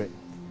 Spirit.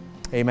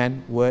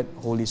 Amen? Word,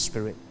 Holy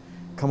Spirit.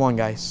 Come on,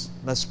 guys.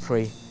 Let's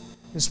pray.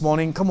 This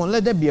morning, come on,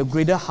 let there be a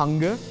greater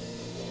hunger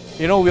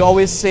You know, we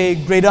always say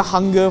greater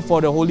hunger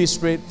for the Holy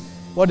Spirit.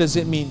 What does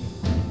it mean?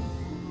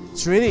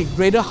 It's really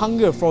greater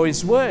hunger for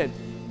His Word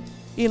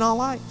in our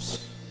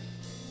lives.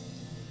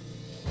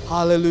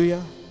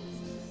 Hallelujah.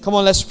 Come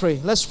on, let's pray.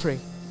 Let's pray.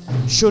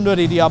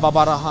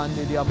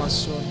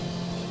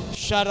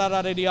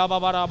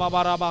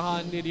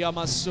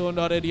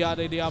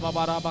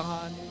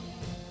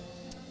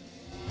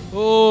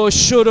 Oh,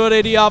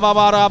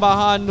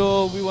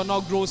 we will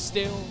not grow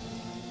stale.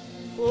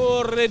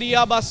 Oh,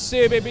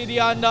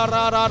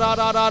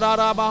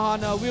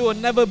 we will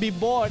never be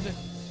bored.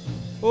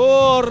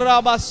 Oh,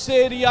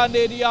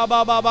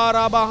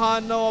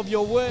 of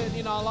your word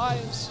in our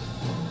lives.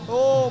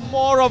 Oh,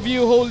 more of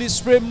you, Holy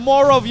Spirit,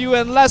 more of you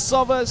and less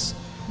of us.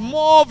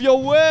 More of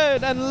your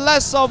word and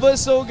less of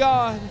us, oh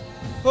God.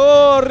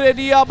 Oh,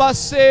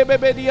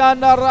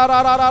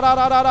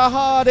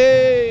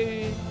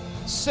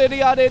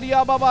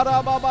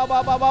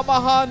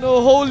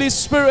 Holy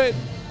Spirit,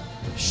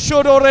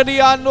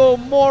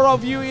 more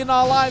of you in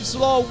our lives,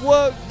 Lord.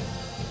 Work,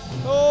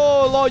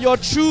 oh Lord, your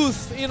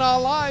truth in our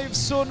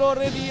lives. Let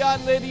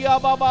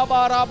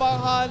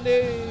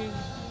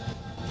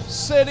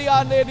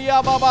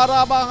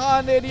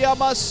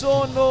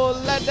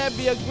there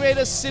be a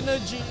greater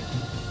synergy,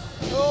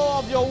 oh,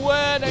 of your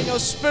word and your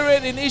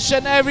spirit in each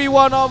and every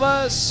one of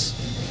us.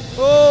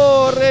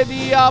 Oh,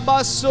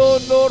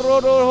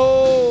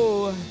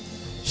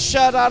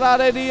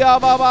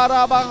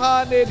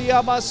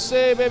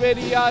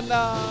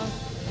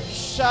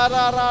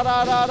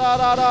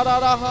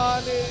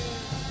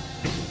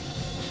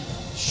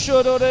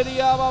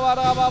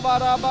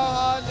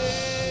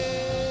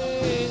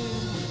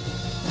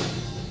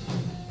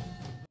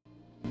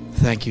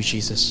 thank you,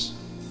 Jesus.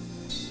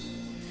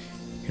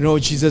 You know,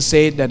 Jesus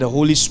said that the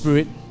Holy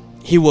Spirit,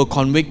 He will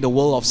convict the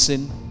world of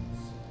sin.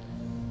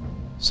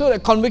 So the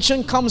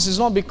conviction comes is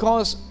not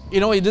because, you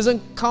know, He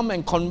doesn't come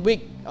and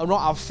convict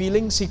our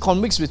feelings. He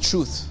convicts with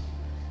truth.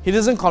 He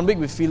doesn't convict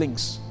with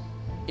feelings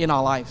in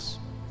our lives.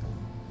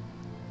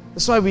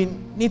 That's why we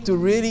need to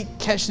really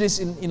catch this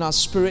in our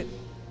spirit,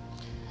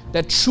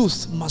 that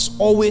truth must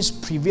always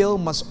prevail,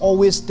 must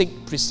always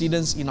take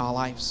precedence in our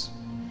lives,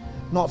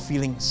 not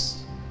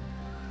feelings.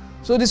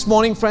 So this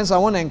morning, friends, I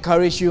want to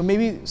encourage you.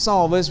 Maybe some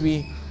of us,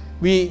 we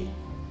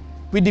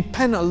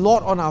depend a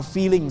lot on our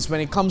feelings when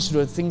it comes to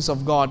the things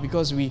of God,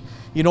 because we,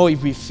 you know,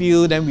 if we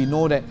feel, then we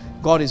know that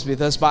God is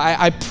with us. But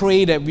I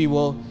pray that we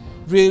will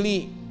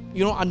really,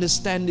 you know,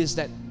 understand this,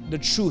 that the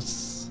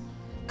truth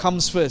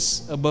comes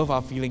first above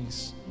our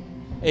feelings.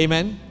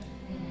 Amen.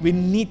 We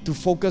need to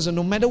focus on,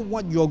 no matter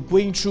what you're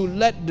going through,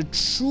 let the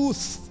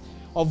truth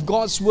of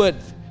God's word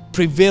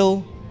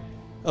prevail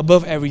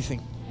above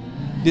everything.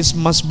 This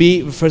must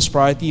be the first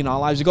priority in our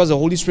lives, because the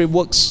Holy Spirit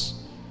works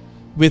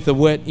with the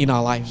word in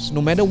our lives.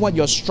 No matter what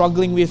you're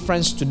struggling with,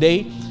 friends,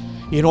 today,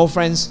 you know,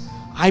 friends,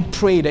 I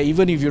pray that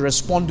even if you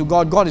respond to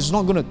God, God is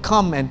not going to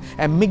come and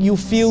make you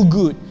feel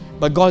good,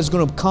 but God is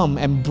going to come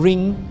and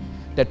bring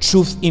the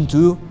truth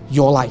into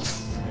your life.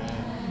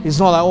 It's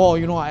not like, oh,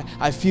 you know,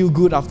 I feel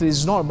good after this.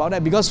 It's not about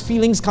that, because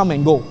feelings come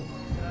and go,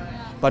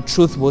 but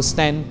truth will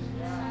stand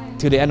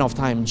to the end of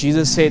time.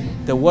 Jesus said,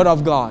 the word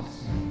of God,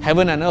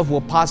 heaven and earth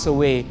will pass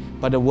away,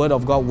 but the word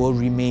of God will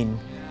remain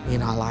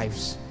in our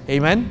lives.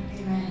 Amen?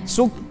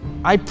 So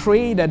I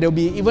pray that there will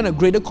be even a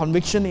greater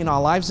conviction in our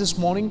lives this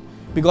morning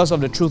because of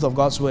the truth of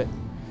God's word,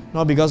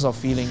 not because of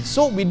feelings.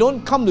 So we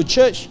don't come to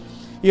church,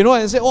 you know,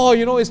 and say, oh,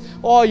 you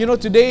know,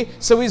 today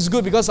service is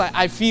good because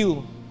I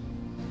feel.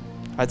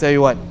 I tell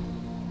you what,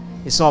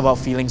 it's not about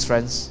feelings,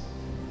 friends.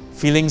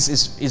 Feelings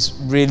is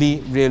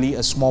really, really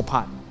a small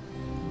part.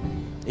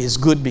 It's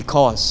good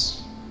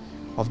because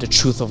of the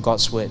truth of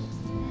God's word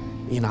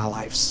in our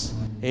lives.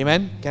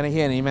 Amen? Can I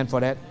hear an amen for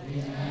that?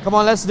 Amen. Come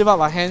on, let's lift up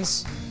our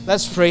hands.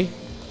 Let's pray.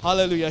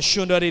 Hallelujah.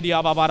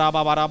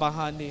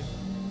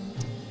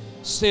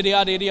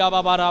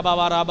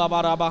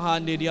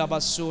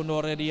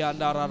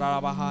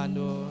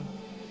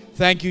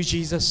 Thank you,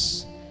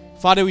 Jesus.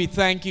 Father, we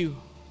thank you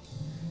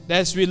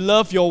that as we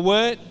love your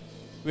word,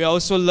 we are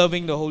also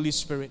loving the Holy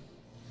Spirit.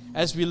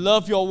 As we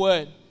love your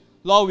word,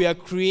 Lord, we are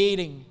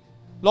creating,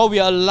 Lord, we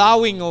are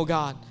allowing, oh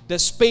God, the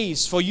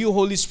space for you,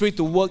 Holy Spirit,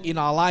 to work in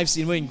our lives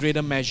even in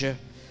greater measure.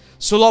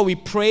 So, Lord, we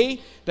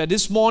pray that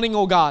this morning,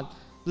 oh God,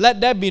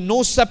 let there be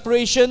no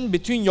separation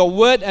between your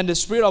word and the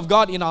Spirit of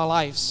God in our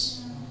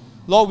lives.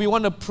 Lord, we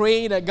want to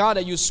pray that, God,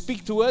 that you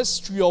speak to us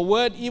through your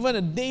word. Even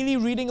a daily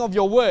reading of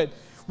your word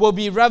will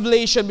be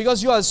revelation,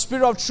 because you are a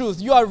Spirit of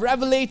truth. You are a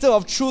revelator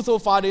of truth, oh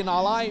Father, in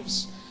our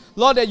lives.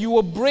 Lord, that you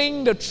will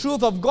bring the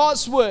truth of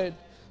God's word,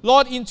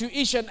 Lord, into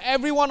each and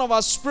every one of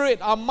our spirit,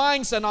 our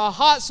minds, and our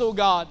hearts, oh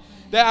God,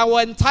 that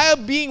our entire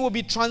being will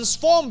be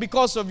transformed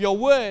because of your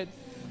word.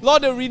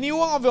 Lord, the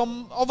renewal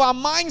of our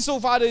minds, oh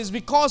Father, is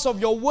because of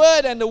your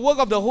word and the work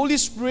of the Holy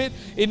Spirit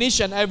in each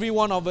and every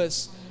one of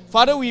us.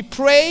 Father, we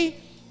pray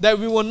that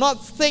we will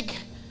not take,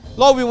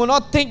 Lord, we will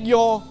not take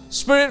your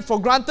Spirit for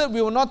granted.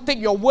 We will not take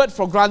your word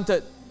for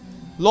granted.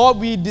 Lord,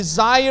 we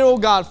desire, oh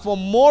God, for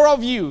more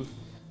of you,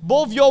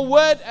 both your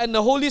word and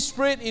the Holy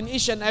Spirit in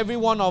each and every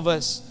one of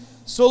us.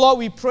 So Lord,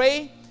 we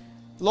pray,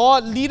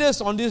 Lord, lead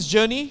us on this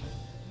journey.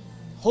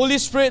 Holy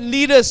Spirit,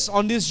 lead us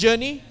on this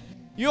journey.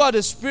 You are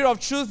the Spirit of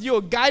truth. You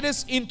will guide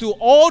us into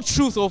all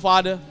truth, oh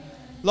Father.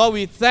 Lord,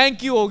 we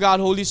thank you, oh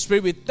God, Holy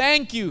Spirit. We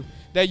thank you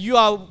that you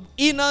are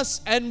in us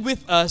and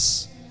with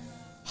us.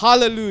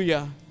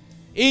 Hallelujah.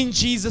 In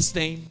Jesus'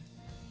 name.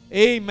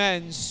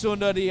 Amen.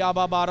 Thank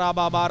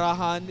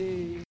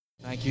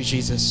you,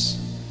 Jesus.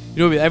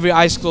 You know, with every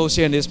eyes closed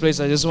here in this place,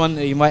 I just want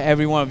to invite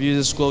every one of you to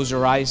just close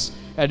your eyes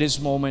at this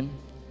moment.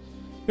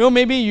 You know,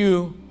 maybe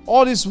you,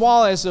 all this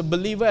while as a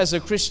believer, as a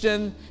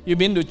Christian, you've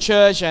been to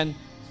church and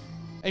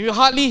you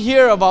hardly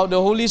hear about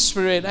the Holy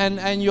Spirit,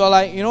 and you're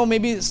like, you know,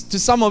 maybe to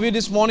some of you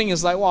this morning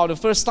it's like, wow, the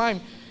first time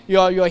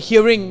you're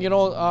hearing, you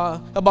know,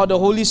 about the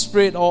Holy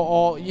Spirit,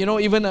 or you know,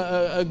 even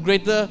a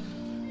greater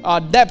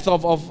depth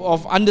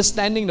of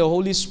understanding the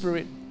Holy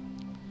Spirit.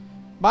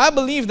 But I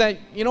believe that,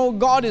 you know,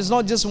 God is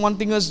not just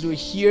wanting us to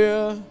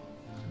hear,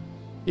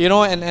 you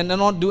know, and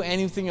not do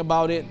anything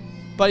about it.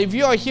 But if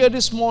you are here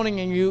this morning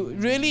and you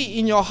really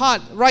in your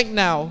heart right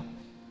now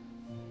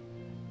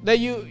that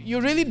you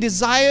really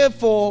desire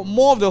for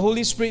more of the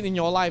Holy Spirit in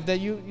your life, that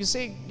you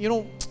say, you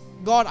know,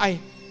 God,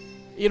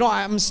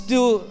 I'm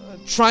still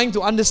trying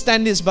to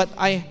understand this, but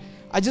I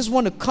just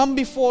want to come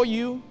before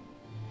you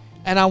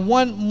and I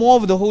want more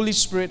of the Holy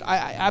Spirit.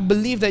 I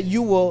believe that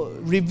you will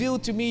reveal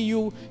to me,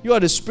 you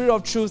are the Spirit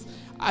of truth.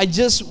 I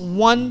just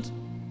want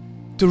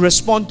to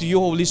respond to you,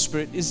 Holy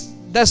Spirit.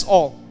 That's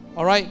all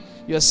right?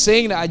 You're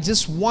saying that I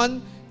just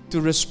want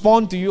to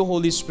respond to you,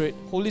 Holy Spirit.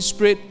 Holy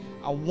Spirit,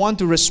 I want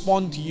to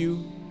respond to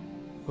you.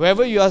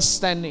 Wherever you are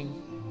standing,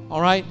 all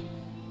right?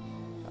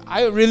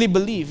 I really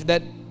believe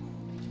that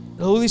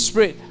the Holy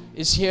Spirit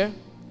is here.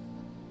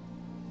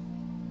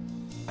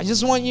 I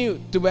just want you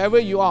to, wherever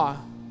you are,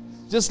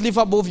 just lift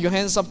up both your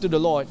hands up to the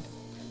Lord.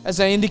 As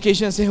an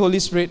indication, say, Holy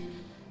Spirit,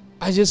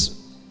 I just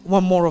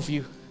want more of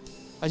you.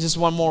 I just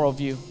want more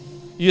of you.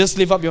 You just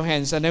lift up your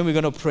hands and then we're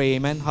going to pray.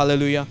 Amen.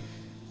 Hallelujah.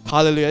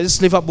 Hallelujah.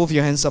 Just lift up both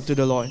your hands up to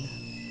the Lord.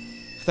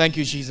 Thank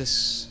you,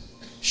 Jesus.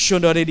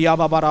 Thank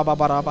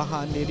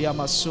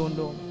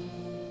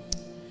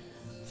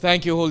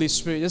you, Holy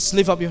Spirit. Just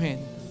lift up your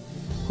hand.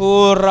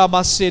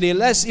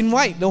 Let's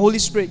invite the Holy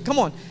Spirit. Come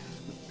on.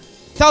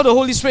 Tell the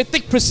Holy Spirit,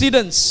 take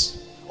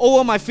precedence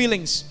over my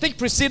feelings. Take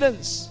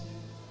precedence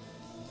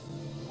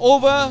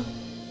over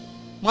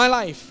my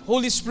life.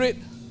 Holy Spirit,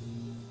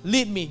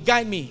 lead me,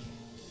 guide me.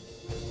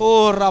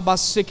 Come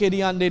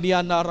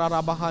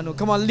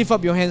on, lift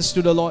up your hands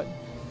to the Lord.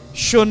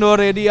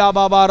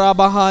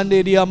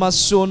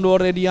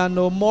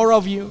 More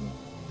of you.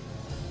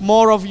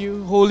 More of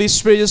you. Holy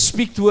Spirit, just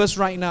speak to us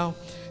right now.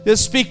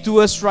 Just speak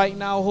to us right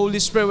now, Holy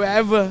Spirit,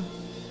 wherever,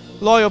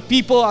 Lord, your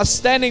people are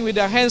standing with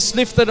their hands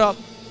lifted up.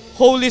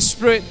 Holy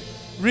Spirit,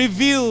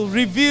 reveal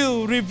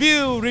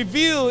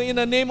in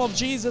the name of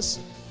Jesus.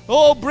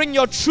 Oh, bring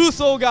your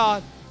truth, oh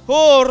God.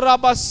 Oh,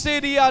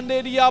 Rabasedi and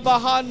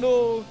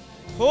Bahano.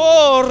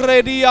 Oh,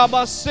 Redi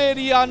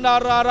Abasedi and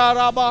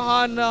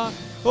Bahana.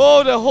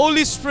 Oh, the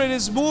Holy Spirit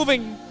is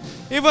moving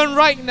even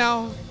right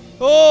now.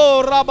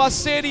 Oh,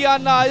 Rabasedi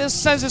and I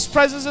just sense His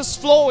presence is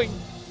flowing.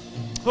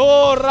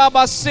 Oh,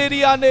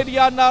 Rabasedi and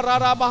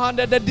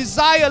Bahana. The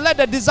desire, let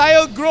the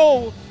desire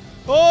grow.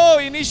 Oh,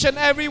 in each and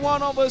every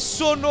one of us.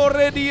 Sono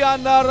Redi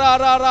and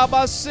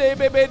Rabase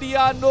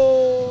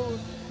Bebediano.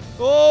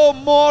 Oh,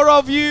 more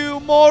of you,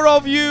 more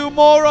of you,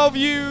 more of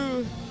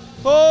you.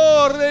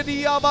 Oh,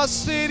 Redi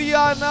Abasedi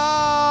and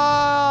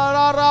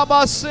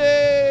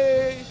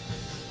Rabase.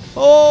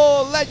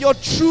 Oh, let your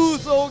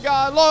truth, oh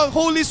God, Lord,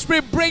 Holy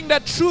Spirit, bring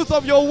that truth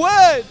of your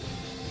word,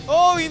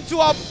 oh, into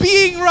our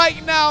being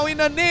right now in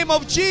the name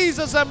of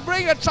Jesus and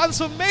bring a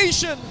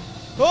transformation.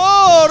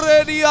 Oh,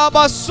 Redi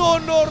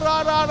Abasono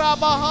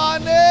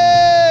Rarabahane.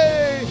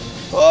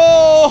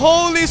 Oh,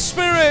 Holy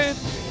Spirit,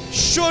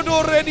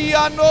 Shodo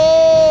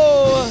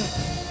Rediano.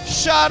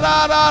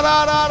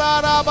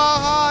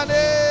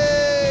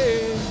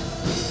 Shararararabahane.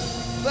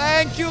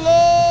 Thank you,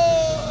 Lord.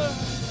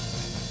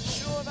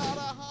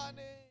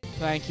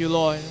 Thank you,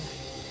 Lord.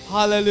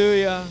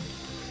 Hallelujah.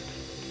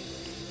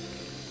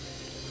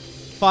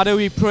 Father,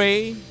 we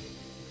pray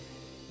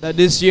that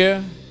this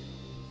year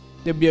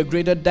there be a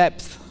greater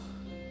depth,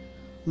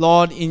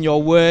 Lord, in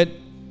your word,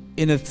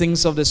 in the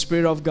things of the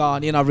Spirit of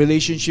God, in our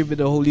relationship with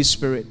the Holy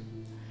Spirit.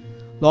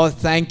 Lord,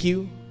 thank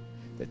you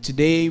that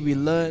today we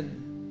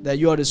learn that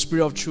you are the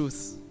Spirit of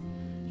truth.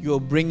 You will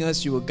bring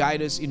us, you will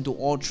guide us into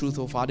all truth,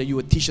 oh Father. You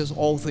will teach us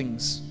all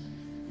things.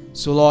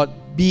 So, Lord,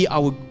 be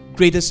our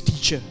greatest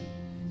teacher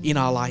in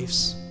our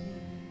lives.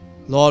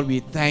 Lord,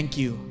 we thank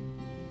you.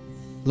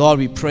 Lord,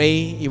 we pray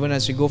even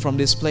as we go from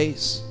this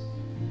place,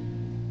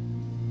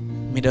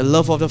 may the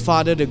love of the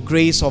Father, the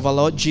grace of our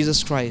Lord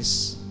Jesus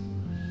Christ,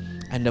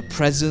 and the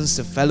presence,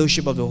 the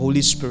fellowship of the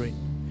Holy Spirit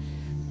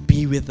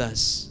be with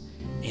us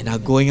in our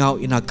going out,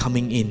 in our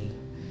coming in.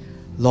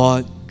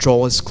 Lord,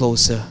 draw us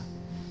closer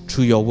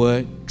through your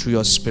word, through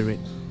your Spirit.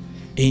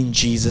 In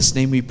Jesus'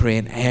 name we pray,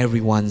 and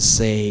everyone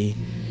say,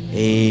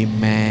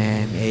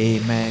 Amen,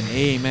 amen,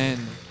 amen.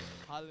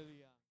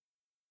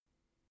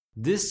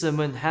 This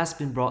sermon has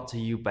been brought to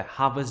you by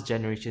Harvest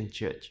Generation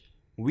Church.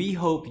 We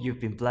hope you've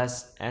been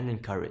blessed and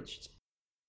encouraged.